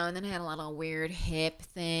and then I had a lot of weird hip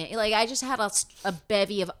thing. Like I just had a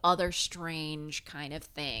bevy of other strange kind of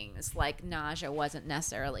things. Like nausea wasn't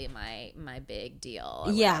necessarily my big deal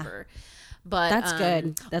or whatever. But that's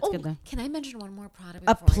good. That's good though. Can I mention one more product?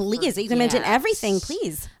 Please. You can mention everything,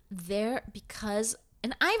 please.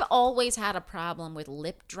 And I've always had a problem with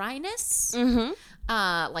lip dryness,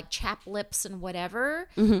 like chapped lips and whatever.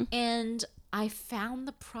 Mm-hmm. And I found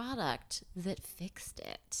the product that fixed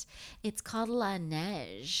it. It's called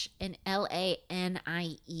Laneige, and Laniege.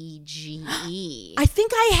 I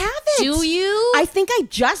think I have it. Do you? I think I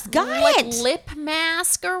just got like it. lip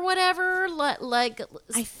mask or whatever. Like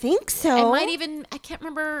I think so. I might even. I can't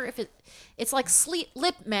remember if it's like sleep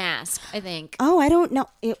lip mask. I think. Oh, I don't know.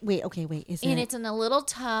 Wait. Is And it? it's in a little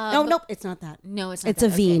tub. Oh, nope. It's not that. No, it's not. It's a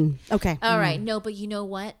that. Okay. Veen. Okay. All right. No, but you know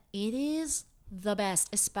what? It is the best.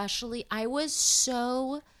 Especially, I was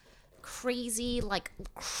so crazy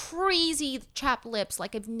chapped lips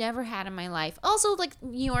like I've never had in my life. Also, like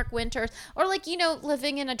New York winters, or like,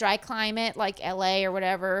 living in a dry climate like LA or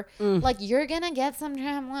whatever, like you're gonna get some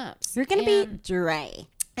chapped lips. You're gonna be dry.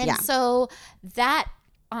 And yeah. so that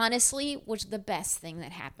honestly was the best thing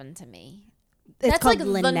that happened to me. It's That's like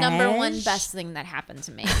called the number one Laneige. best thing that happened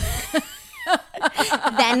to me.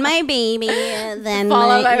 Then my baby. Then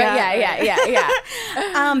Followed my, by yeah.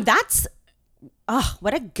 That's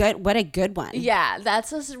what a good one. Yeah,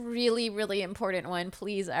 that's a really, really important one.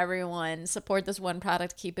 Please, everyone, support this one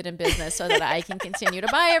product, keep it in business so that I can continue to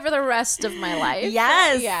buy it for the rest of my life.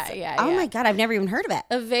 Yes. Yeah. Oh my God, I've never even heard of it.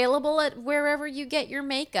 Available at wherever you get your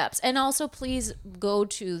makeups. And also, please go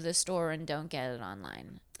to the store and don't get it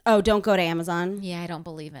online. Oh, don't go to Amazon. Yeah, I don't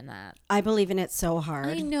believe in that. I believe in it so hard.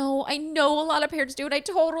 I know a lot of parents do it. I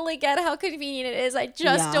totally get how convenient it is. I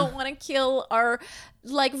just don't want to kill our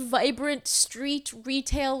like vibrant street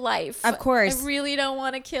retail life. Of course. I really don't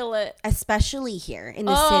want to kill it. Especially here in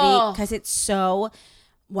the city because it's so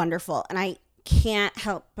wonderful. And I can't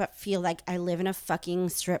help but feel like I live in a fucking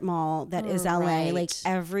strip mall that is LA. Right. Like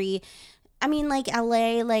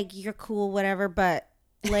LA, like you're cool, whatever, but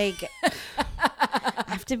like I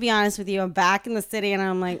have to be honest with you, I'm back in the city and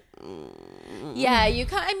I'm like Yeah, you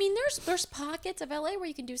can. I mean, there's pockets of LA where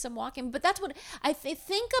you can do some walking, but that's what I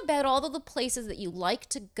think about. All of the places that you like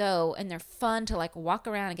to go, and they're fun to like walk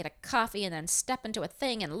around and get a coffee, and then step into a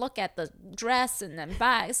thing and look at the dress, and then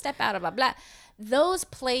step out of blah. Those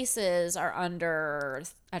places are under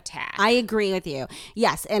attack. I agree with you.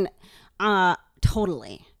 Yes, and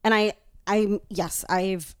totally. And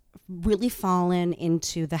I've really fallen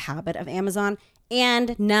into the habit of Amazon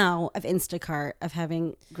and now of Instacart, of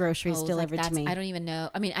having groceries delivered to me. I don't even know.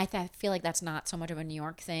 I mean, I feel like that's not so much of a New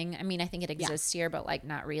York thing. I mean, I think it exists here, but like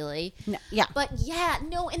not really. No, yeah. But yeah,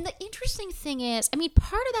 no. And the interesting thing is, I mean,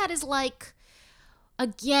 part of that is like,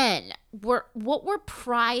 again, what we're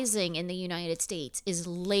prizing in the United States is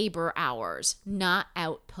labor hours, not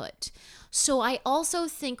output. So I also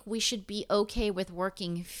think we should be okay with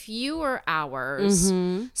working fewer hours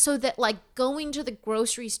so that like going to the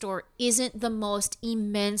grocery store isn't the most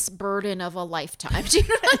immense burden of a lifetime. Do you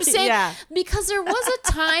know what I'm saying? Yeah. Because there was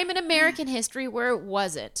a time in American history where it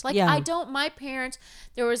wasn't. Like my parents,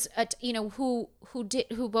 there was who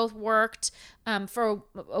both worked for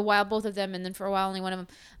a while, both of them, and then for a while only one of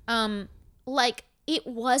them. Like it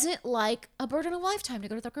wasn't like a burden of a lifetime to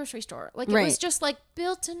go to the grocery store. Like it was just like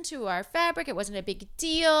built into our fabric. It wasn't a big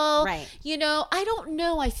deal. Right. I don't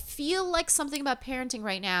know. I feel like something about parenting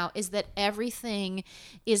right now is that everything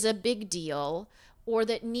is a big deal, or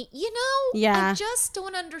that I just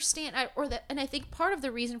don't understand. And I think part of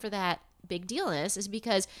the reason for that big deal is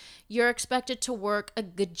because you're expected to work a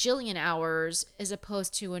gajillion hours as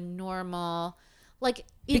opposed to a normal, like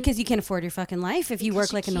because you can't afford your fucking life if you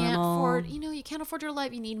work like a normal. You can't afford your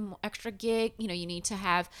life. You need extra gig. You need to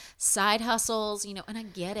have side hustles. And I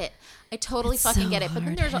get it. I totally fucking get it. But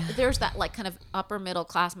then there's that like kind of upper middle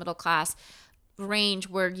class range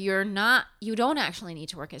where you don't actually need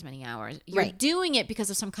to work as many hours. You're doing it because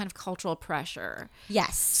of some kind of cultural pressure.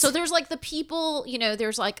 Yes. So there's like the people.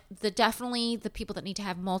 There's like definitely the people that need to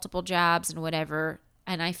have multiple jobs and whatever.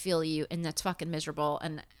 And I feel you, and that's fucking miserable.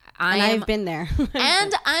 And I've been there.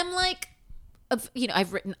 And I'm like,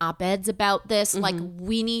 I've written op-eds about this. Like,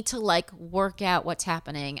 we need to like work out what's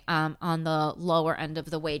happening on the lower end of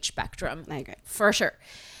the wage spectrum. I agree. For sure.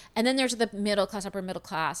 And then there's the middle class, upper middle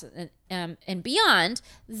class, and beyond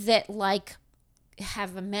that like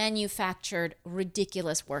have manufactured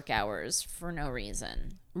ridiculous work hours for no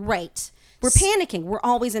reason. Right. We're panicking. We're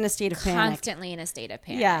always in a state of panic. Constantly in a state of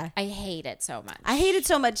panic. Yeah. I hate it so much. I hate it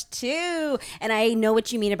so much too. And I know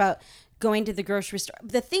what you mean about going to the grocery store.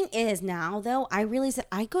 The thing is now, though, I realize that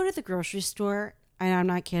I go to the grocery store, and I'm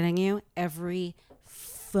not kidding you, every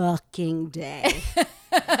fucking day.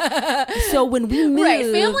 So when we moved... Right,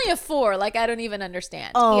 family of 4, like I don't even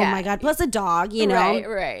understand. Oh my God, plus a dog,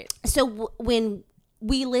 Right. So when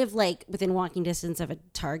we live like within walking distance of a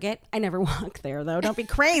Target. I never walk there though. Don't be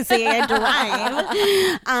crazy. I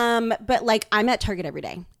drive. But like I'm at Target every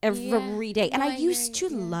day. Every day. And I used to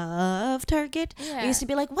love Target. I used to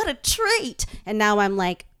be like, what a treat. And now I'm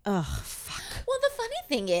like, oh, fuck. Well, the funny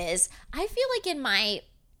thing is, I feel like in my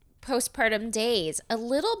postpartum days, a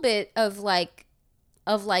little bit of like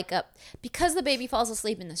a, because the baby falls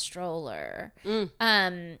asleep in the stroller,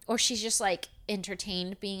 or she's just like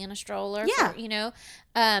entertained being in a stroller, Yeah. for, you know,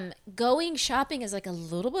 going shopping is like a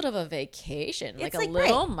little bit of a vacation, like It's a like,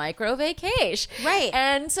 little micro vacation. Right.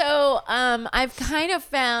 And so I've kind of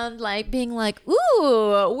found like being like,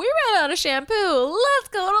 ooh, we ran out of shampoo, let's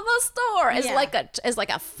go to the store, as Yeah. like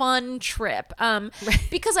a fun trip.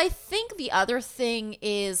 Because I think the other thing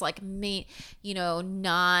is like me, you know,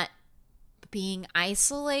 not being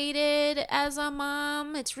isolated as a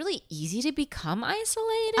mom. It's really easy to become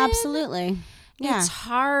isolated. Absolutely. Yeah. It's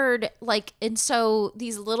hard. Like, and so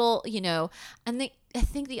these little, you know, and I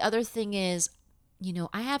think the other thing is, you know,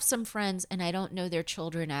 I have some friends and I don't know their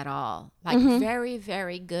children at all. Like very,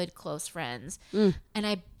 very good close friends. And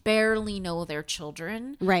I barely know their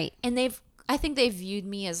children. Right. And I think they viewed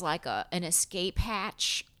me as like an escape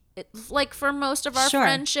hatch. Like for most of our Sure.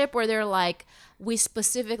 friendship, where they're like, we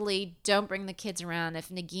specifically don't bring the kids around.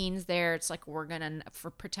 If Nagine's there, it's like we're gonna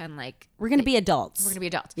pretend like We're going to be adults. we're gonna be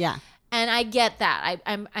adults. Yeah. And I get that.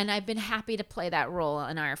 I've been happy to play that role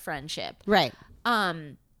in our friendship. Right.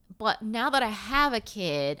 But now that I have a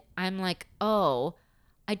kid, I'm like, oh,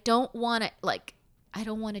 I don't want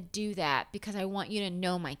to do that because I want you to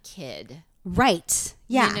know my kid. Right.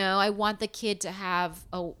 Yeah. You know, I want the kid to have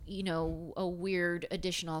a weird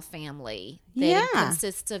additional family that Yeah.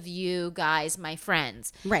 consists of you guys, my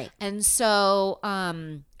friends. Right. And so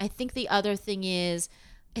I think the other thing is,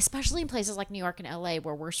 especially in places like New York and LA,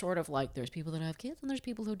 where we're sort of like, there's people that have kids and there's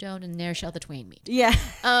people who don't, and there shall the twain meet. Yeah.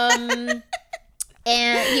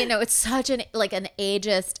 And you know, it's such an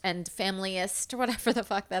ageist and familyist, or whatever the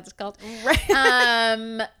fuck that's called,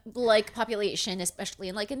 Right. like population, especially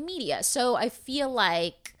in media. So I feel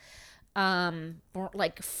like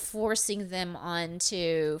forcing them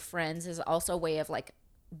onto friends is also a way of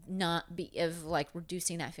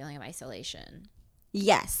reducing that feeling of isolation.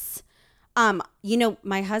 Yes. You know,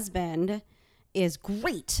 my husband is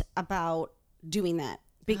great about doing that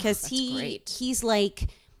because great. he's like,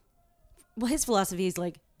 well, his philosophy is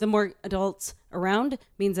like, the more adults around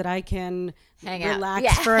means that I can Hang out.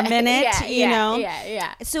 relax for a minute, you know?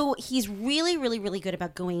 Yeah. So he's really, really, really good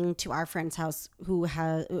about going to our friend's house who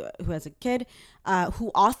has a kid, who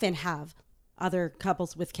often have other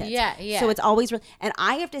couples with kids. Yeah. So it's always and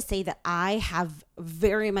I have to say that I have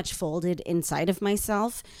very much folded inside of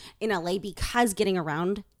myself in LA because getting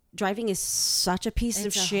around driving is such a piece of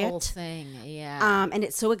It's a shit. whole thing. Yeah. And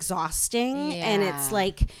it's so exhausting, and it's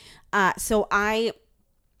like, so I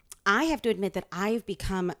have to admit that I've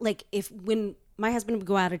become like, when my husband would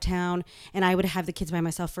go out of town and I would have the kids by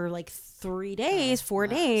myself for like 3 days, 4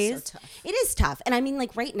 days. so tough. It is tough. And I mean,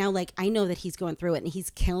 like right now, like I know that he's going through it and he's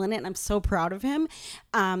killing it, and I'm so proud of him.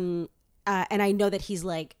 And I know that he's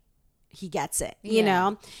like, he gets it, you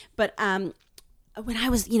know, but, when I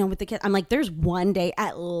was, with the kid, I'm like, there's one day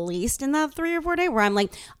at least in that 3 or 4 day where I'm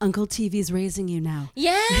like, Uncle TV's raising you now.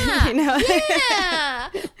 Yeah. You know? Yeah.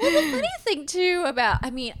 Well, the funny thing too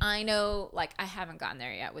I know, like, I haven't gotten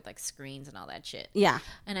there yet with like screens and all that shit. Yeah.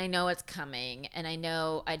 And I know it's coming, and I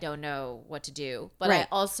know I don't know what to do, but Right. I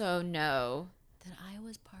also know that I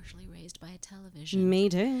was partially raised by a television. Me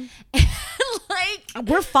too. Like,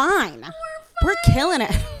 We're fine. We're killing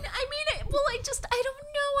it.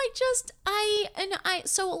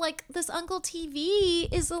 So like this Uncle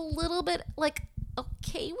TV is a little bit like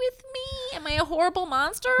okay with me. Am I a horrible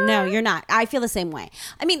monster? No, you're not. I feel the same way.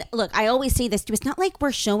 I mean, look, I always say this too. It's not like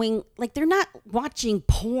we're showing, like, they're not watching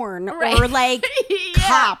porn or like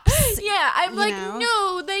cops. Yeah, I'm like, know?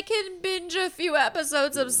 no, they can binge a few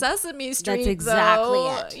episodes of Sesame Street. That's exactly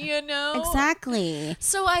though, it. You know? Exactly.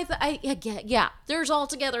 So I get, yeah, there's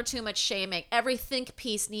altogether too much shaming. Every think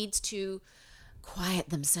piece needs to quiet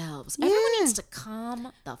themselves. Everyone needs to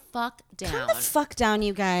calm the fuck down. Calm the fuck down,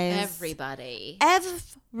 you guys. Everybody. I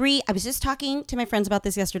was just talking to my friends about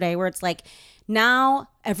this yesterday, where it's like, now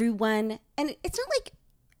everyone, and it's not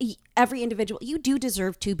like every individual, you do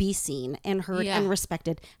deserve to be seen and heard and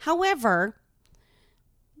respected. However,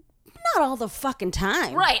 not all the fucking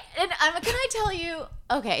time. Right. And can I tell you,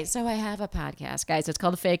 okay, so I have a podcast, guys. It's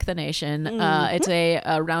called Fake the Nation. It's a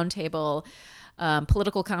roundtable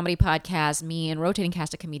political comedy podcast, me and rotating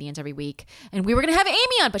cast of comedians every week. And we were going to have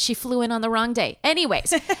Amy on, but she flew in on the wrong day.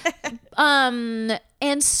 Anyways.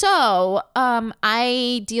 And so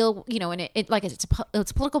I deal, and it like it's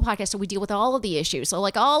a political podcast, so we deal with all of the issues. So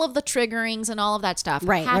like all of the triggerings and all of that stuff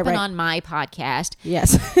happen on my podcast.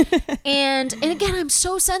 Yes. and again, I'm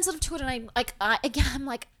so sensitive to it, and I'm like, this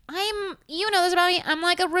about me. I'm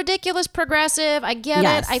like a ridiculous progressive. I get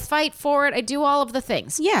it. I fight for it. I do all of the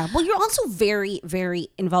things. Yeah. Well, you're also very, very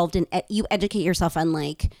involved in. You educate yourself on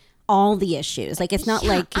like all the issues. Like it's not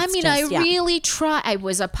like. It's I really try. I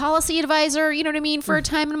was a policy advisor. You know what I mean? For a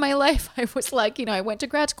time in my life, I was like, I went to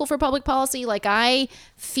grad school for public policy. Like I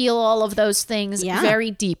feel all of those things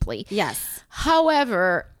very deeply. Yes.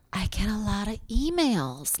 However, I get a lot of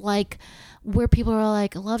emails like, where people are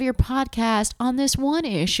like, I love your podcast on this one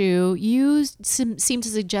issue. You seem to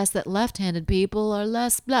suggest that left-handed people are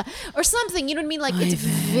less blah or something. You know what I mean? Like it's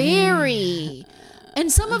very,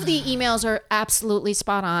 and some of the emails are absolutely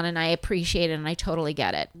spot on, and I appreciate it, and I totally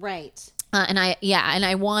get it. Right. And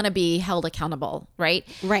I want to be held accountable. Right.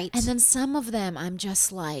 Right. And then some of them, I'm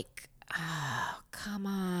just like, oh, come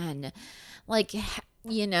on, like.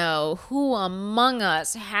 Who among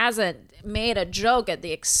us hasn't made a joke at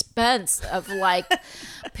the expense of like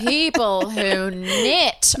people who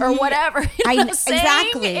knit or whatever?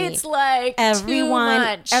 Exactly. It's like too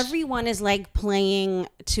much. Everyone is like playing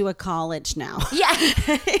to a college now. Yeah.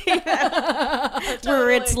 Where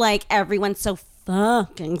it's like everyone's so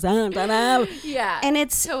fucking yeah, and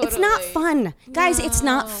it's not fun, guys. It's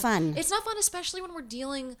not fun. It's not fun, especially when we're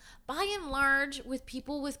dealing by and large with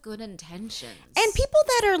people with good intentions and people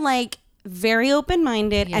that are like very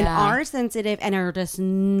open-minded and are sensitive and are just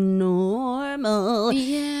normal.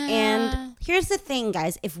 And here's the thing,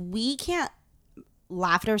 guys, if we can't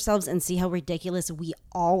laugh at ourselves and see how ridiculous we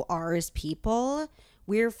all are as people,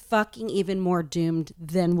 we're fucking even more doomed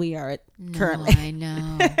than we are currently. I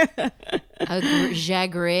know.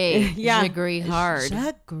 J'agree. Yeah. J'agree hard.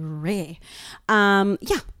 J'agree.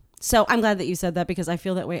 Yeah. So I'm glad that you said that because I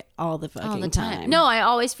feel that way all the fucking time. No, I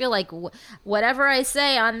always feel like whatever I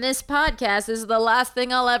say on this podcast is the last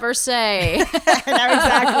thing I'll ever say.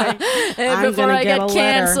 Exactly. Before I get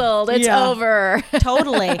canceled, it's over.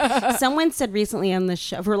 Totally. Someone said recently on the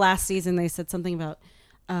show, for last season, they said something about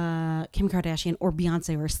Kim Kardashian or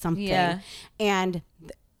Beyonce or something. Yeah. And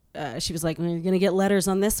she was like, well, you're going to get letters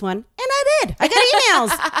on this one. And I did. I got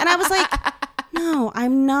emails. And I was like, no,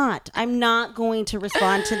 I'm not. I'm not going to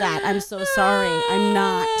respond to that. I'm so sorry. I'm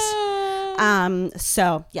not.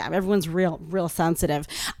 So yeah, everyone's real sensitive.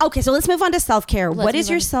 Okay, so let's move on to self-care. What is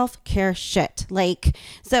your self-care shit? Like,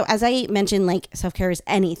 so as I mentioned, like self-care is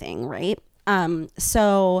anything, right?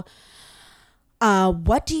 So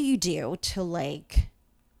what do you do to like,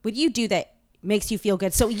 what do you do that makes you feel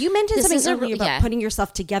good? So you mentioned something earlier about putting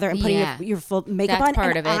yourself together and putting your full makeup on. That's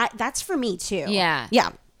part of it. That's for me too. Yeah.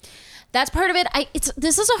 Yeah. That's part of it.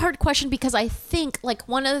 This is a hard question because I think like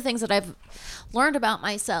one of the things that I've learned about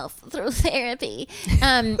myself through therapy is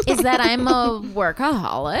that I'm a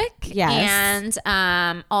workaholic. Yes.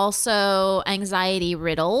 And also anxiety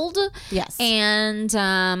riddled. Yes.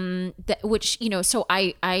 And which, so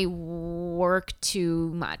I work too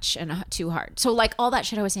much and too hard. So like all that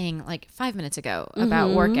shit I was saying like 5 minutes ago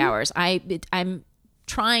about work hours, I'm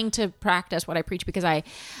trying to practice what I preach because I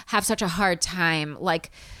have such a hard time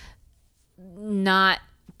not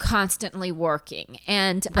constantly working.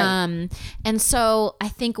 And and so I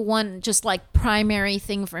think one just like primary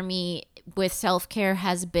thing for me with self-care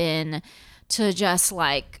has been to just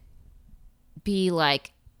like be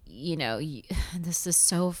like, this is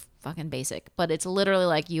so fucking basic, but it's literally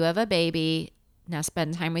like you have a baby, now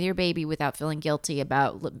spend time with your baby without feeling guilty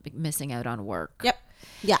about missing out on work. Yep.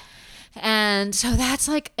 Yeah. And so that's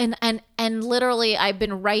like, and literally I've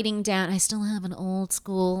been writing down, I still have an old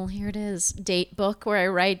school, here it is, date book where I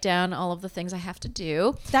write down all of the things I have to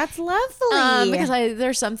do. That's lovely. Because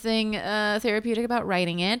there's something therapeutic about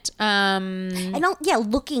writing it. And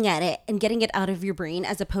looking at it and getting it out of your brain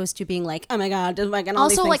as opposed to being like, oh my God, all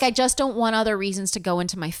also, these like, I just don't want other reasons to go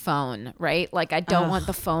into my phone, right? Like, I don't want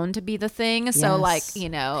the phone to be the thing. So, like,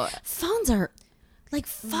 phones are like,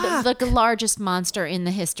 fuck. The largest monster in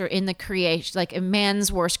the creation, like a man's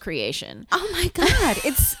worst creation. Oh my God.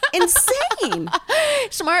 It's insane.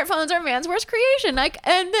 Smartphones are man's worst creation. Like,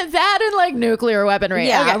 and that and like nuclear weaponry.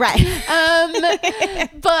 Yeah, okay. Right.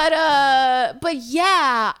 But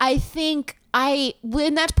yeah, I think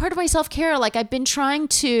when that's part of my self-care, like I've been trying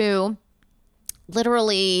to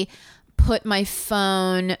literally put my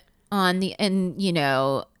phone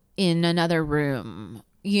in another room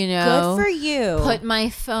you know. Good for you. Put my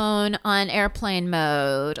phone on airplane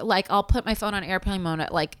mode. Like I'll put my phone on airplane mode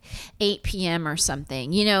at like 8 p.m. or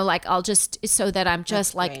something, you know, like I'll just, so that I'm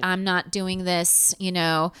just like, I'm not doing this, you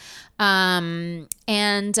know.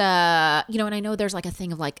 And I know there's like a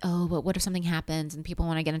thing of like, oh, but what if something happens and people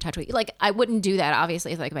want to get in touch with you? Like, I wouldn't do that,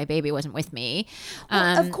 obviously, if like my baby wasn't with me.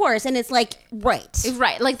 Well, of course. And it's like, right.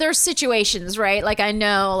 Like there's situations, right? Like I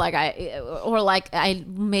know, like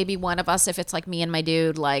maybe one of us, if it's like me and my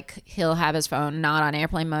dude, like he'll have his phone not on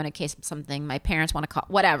airplane mode in case something my parents want to call,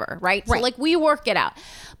 whatever, right? So like we work it out.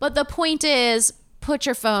 But the point is, put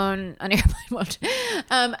your phone on airplane mode.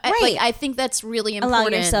 I think that's really important.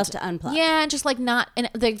 Allow yourself to unplug. Yeah, and just like not, and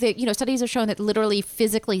studies have shown that literally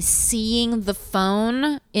physically seeing the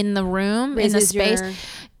phone in the room, in the space,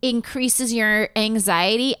 increases your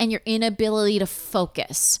anxiety and your inability to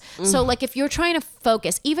focus. So like if you're trying to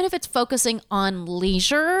focus, even if it's focusing on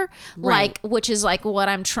leisure, like, which is like what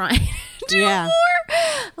I'm trying to do more,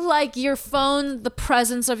 like your phone, the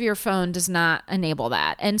presence of your phone does not enable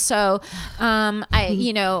that. And so,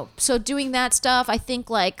 so doing that stuff, I think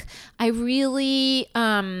like I'm really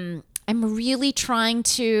trying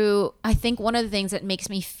to, I think one of the things that makes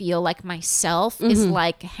me feel like myself is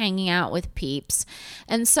like hanging out with peeps.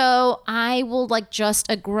 And so I will like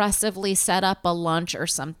just aggressively set up a lunch or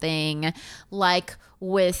something like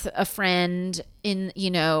with a friend in,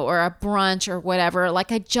 or a brunch or whatever.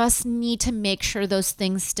 Like I just need to make sure those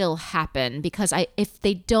things still happen, because if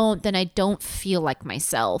they don't, then I don't feel like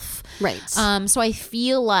myself. Right. So I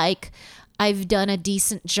feel like I've done a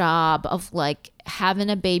decent job of like having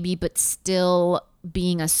a baby, but still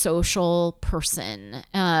being a social person.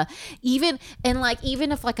 Even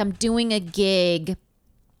if like I'm doing a gig,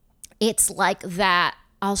 it's like that.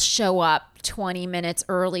 I'll show up 20 minutes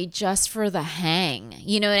early just for the hang.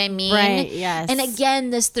 You know what I mean? Right. Yes. And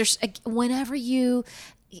again, whenever you,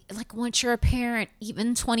 like once you're a parent,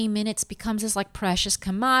 even 20 minutes becomes this like precious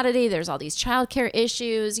commodity. There's all these childcare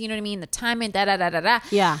issues, you know what I mean? The timing,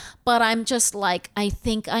 Yeah. But I'm just like, I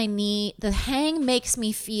think the hang makes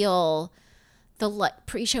me feel,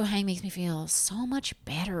 pre-show hang makes me feel so much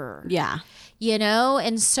better. Yeah.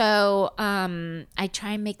 And so I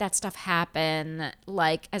try and make that stuff happen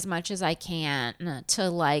like as much as I can to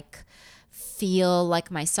like feel like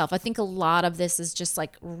myself. I think a lot of this is just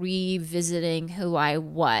like revisiting who I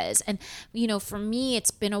was. And, for me,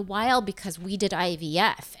 it's been a while because we did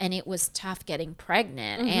IVF and it was tough getting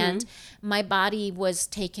pregnant. And my body was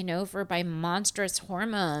taken over by monstrous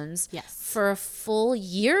hormones for a full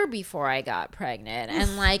year before I got pregnant.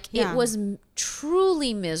 And like, it was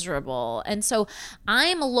truly miserable. And so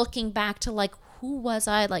I'm looking back to like, who was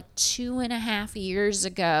I like 2.5 years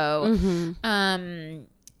ago?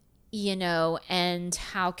 And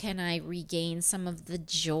how can I regain some of the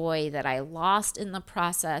joy that I lost in the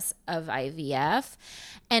process of IVF?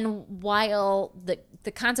 And while the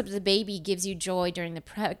concept of the baby gives you joy during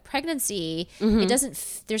the pregnancy, it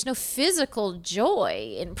doesn't, there's no physical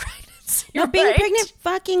joy in pregnancy. No, being pregnant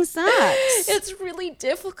fucking sucks. It's really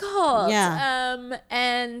difficult. Yeah.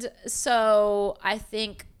 And so I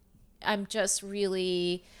think I'm just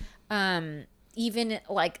really, even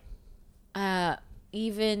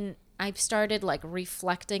I've started like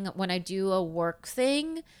reflecting when I do a work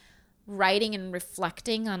thing, writing and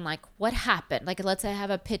reflecting on like what happened. Like let's say I have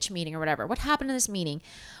a pitch meeting or whatever. What happened in this meeting?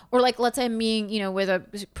 Or like let's say I'm meeting, with a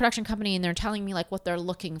production company and they're telling me like what they're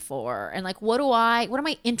looking for and like what am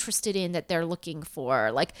I interested in that they're looking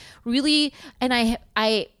for? Like really, and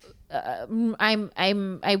I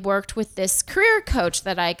worked with this career coach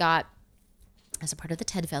that I got as a part of the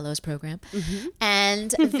TED Fellows program. And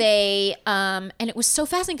they, and it was so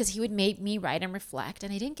fascinating because he would make me write and reflect,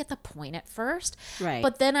 and I didn't get the point at first. Right.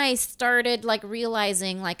 But then I started like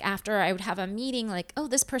realizing, like after I would have a meeting, like, oh,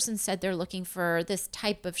 this person said they're looking for this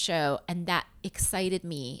type of show, and that excited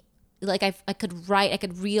me. Like I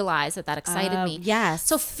could realize that excited me. Yes.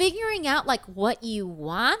 So figuring out like what you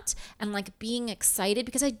want and like being excited,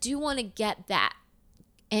 because I do want to get that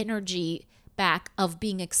energy back of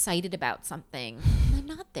being excited about something. I'm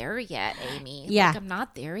not there yet, Amy. Yeah. Like, I'm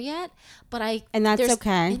not there yet, but and that's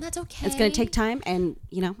okay. And that's okay. It's going to take time, and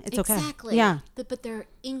it's okay. Exactly. Yeah. But there are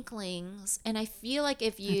inklings, and I feel like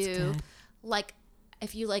if you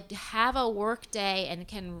have a work day and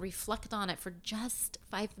can reflect on it for just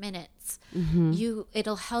 5 minutes,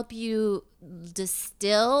 it'll help you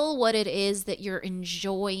distill what it is that you're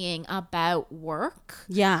enjoying about work.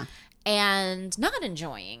 Yeah. And not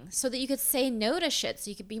enjoying, so that you could say no to shit, so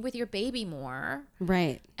you could be with your baby more.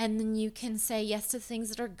 Right. And then you can say yes to things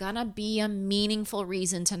that are gonna be a meaningful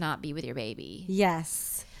reason to not be with your baby.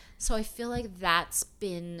 Yes. So I feel like that's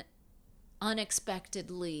been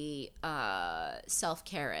unexpectedly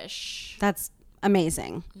self-care-ish. That's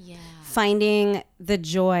amazing. Yeah. Finding the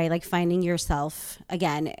joy, like finding yourself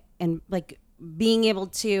again, and like being able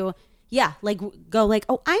to, like go like,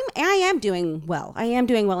 oh, I am doing well. I am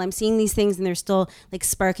doing well. I'm seeing these things and they're still like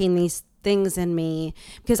sparking these things in me,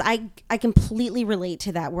 because I completely relate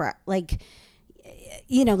to that, where like,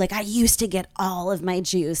 like I used to get all of my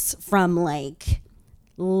juice from like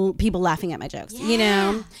people laughing at my jokes,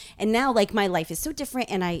 and now like my life is so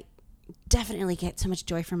different, and I definitely get so much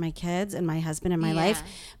joy from my kids and my husband in my life.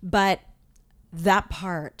 But that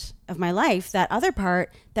part of my life, that other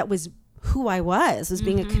part that was who I was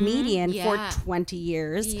being a comedian for 20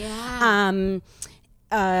 years,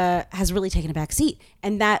 has really taken a back seat,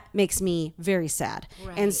 and that makes me very sad.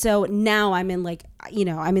 Right. And so now I'm in like,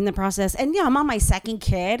 I'm in the process, and I'm on my second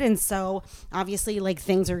kid, and so obviously like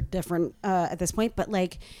things are different at this point, but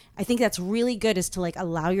like I think that's really good, is to like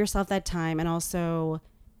allow yourself that time, and also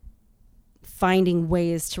finding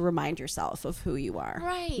ways to remind yourself of who you are.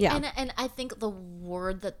 Right. Yeah. And I think the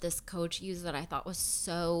word that this coach used that I thought was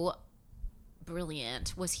so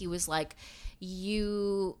brilliant was, he was like,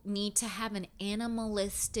 you need to have an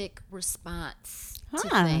animalistic response to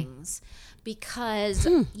things, because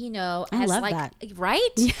I as love like that. Right?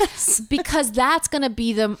 Yes. Because that's going to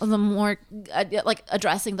be the more like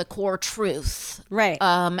addressing the core truth. Right.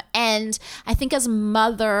 And I think as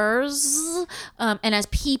mothers, and as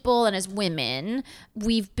people and as women,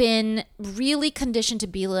 we've been really conditioned to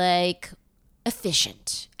be like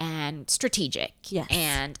efficient and strategic. Yes.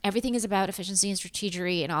 And everything is about efficiency and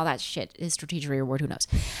strategery, and all that shit. Is strategery a word? Who knows?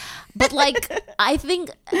 But like, I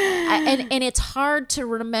think, and it's hard to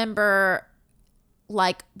remember,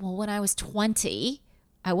 like, well, when I was 20,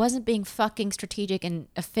 I wasn't being fucking strategic and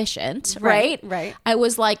efficient, right? Right. I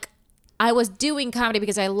was like, I was doing comedy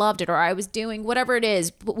because I loved it, or I was doing whatever it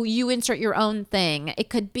is. But you insert your own thing. It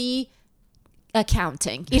could be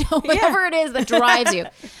accounting, whatever it is that drives you.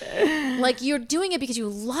 Like, you're doing it because you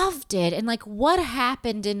loved it, and like, what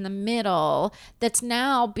happened in the middle that's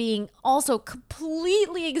now being also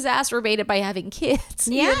completely exacerbated by having kids?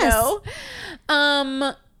 Yes.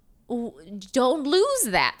 Don't lose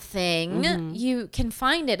that thing. You can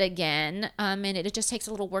find it again, and it just takes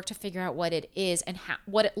a little work to figure out what it is and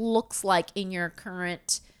what it looks like in your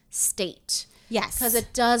current state. Yes, because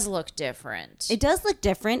it does look different. It does look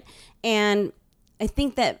different, and I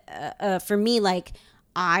think that for me, like,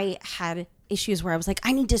 I had issues where I was like,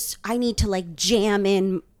 I need to like jam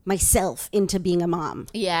in myself into being a mom.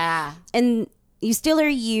 Yeah, and you still are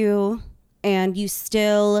you, and you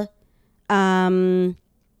still, you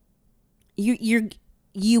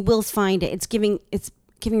will find it. It's giving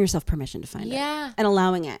yourself permission to find it. Yeah, and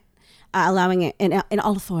allowing it in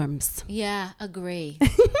all forms. Yeah, agree.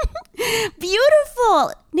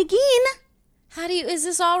 Beautiful, Negin. Is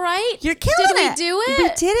this all right? You're killing it. Did we do it? We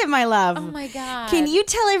did it, my love. Oh my God. Can you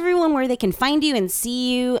tell everyone where they can find you and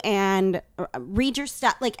see you and read your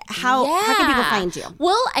stuff? Like, how can people find you?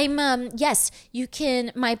 Well, I'm, yes, you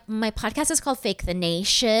can, my podcast is called Fake the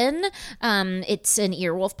Nation. It's an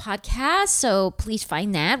Earwolf podcast, so please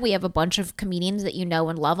find that. We have a bunch of comedians that you know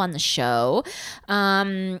and love on the show.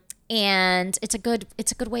 And it's a good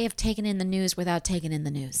way of taking in the news without taking in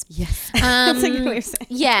the news. Yes, that's a good way of saying.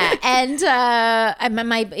 Yeah, and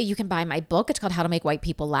you can buy my book. It's called How to Make White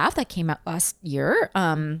People Laugh. That came out last year.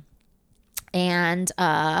 And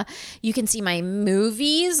you can see my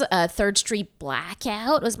movies. Third Street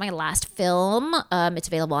Blackout was my last film. It's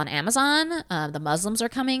available on Amazon. The Muslims Are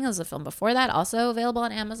Coming was a film before that, also available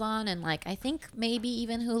on Amazon. And like, I think maybe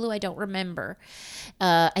even Hulu. I don't remember.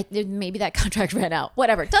 Maybe that contract ran out.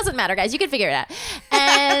 Whatever. Doesn't matter, guys. You can figure it out.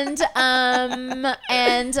 And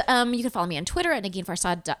you can follow me on Twitter at Negin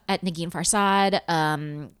Farsad.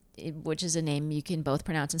 Which is a name you can both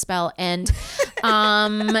pronounce and spell. And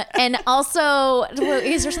also,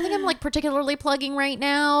 is there something I'm like particularly plugging right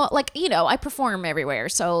now? Like, I perform everywhere.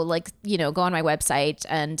 So like, go on my website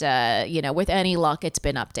and, with any luck, it's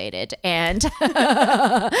been updated. And,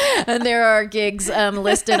 and there are gigs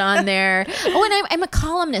listed on there. Oh, and I'm a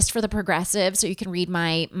columnist for The Progressive. So you can read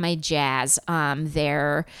my jazz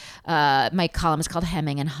there. My column is called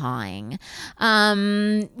Hemming and Hawing.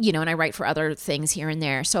 And I write for other things here and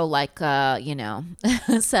there. So like,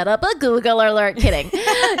 set up a Google alert. Kidding.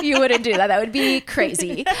 You wouldn't do that. That would be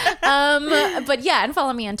crazy. But yeah, and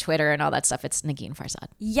follow me on Twitter and all that stuff. It's Negin Farsad.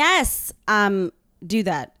 Yes. do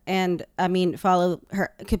that. And I mean, follow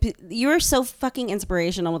her. You're so fucking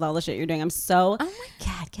inspirational with all the shit you're doing. I'm so Oh my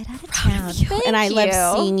God, get out of town. and I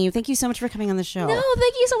love seeing you. Thank you so much for coming on the show. No,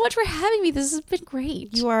 thank you so much for having me. This has been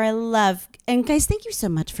great. You are a love. And guys, thank you so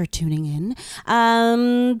much for tuning in.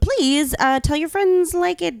 Please tell your friends,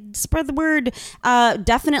 like it, spread the word.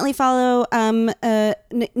 Definitely follow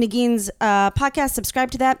Nagine's podcast.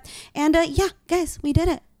 Subscribe to that. And yeah, guys, we did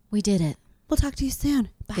it. We did it. We'll talk to you soon.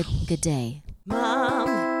 Bye. Good day. Mom,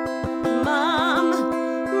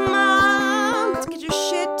 let's get your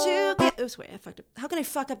shit together. Oops, wait, I fucked up. How can I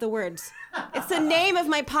fuck up the words? It's the name of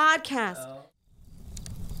my podcast.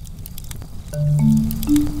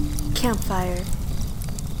 Campfire.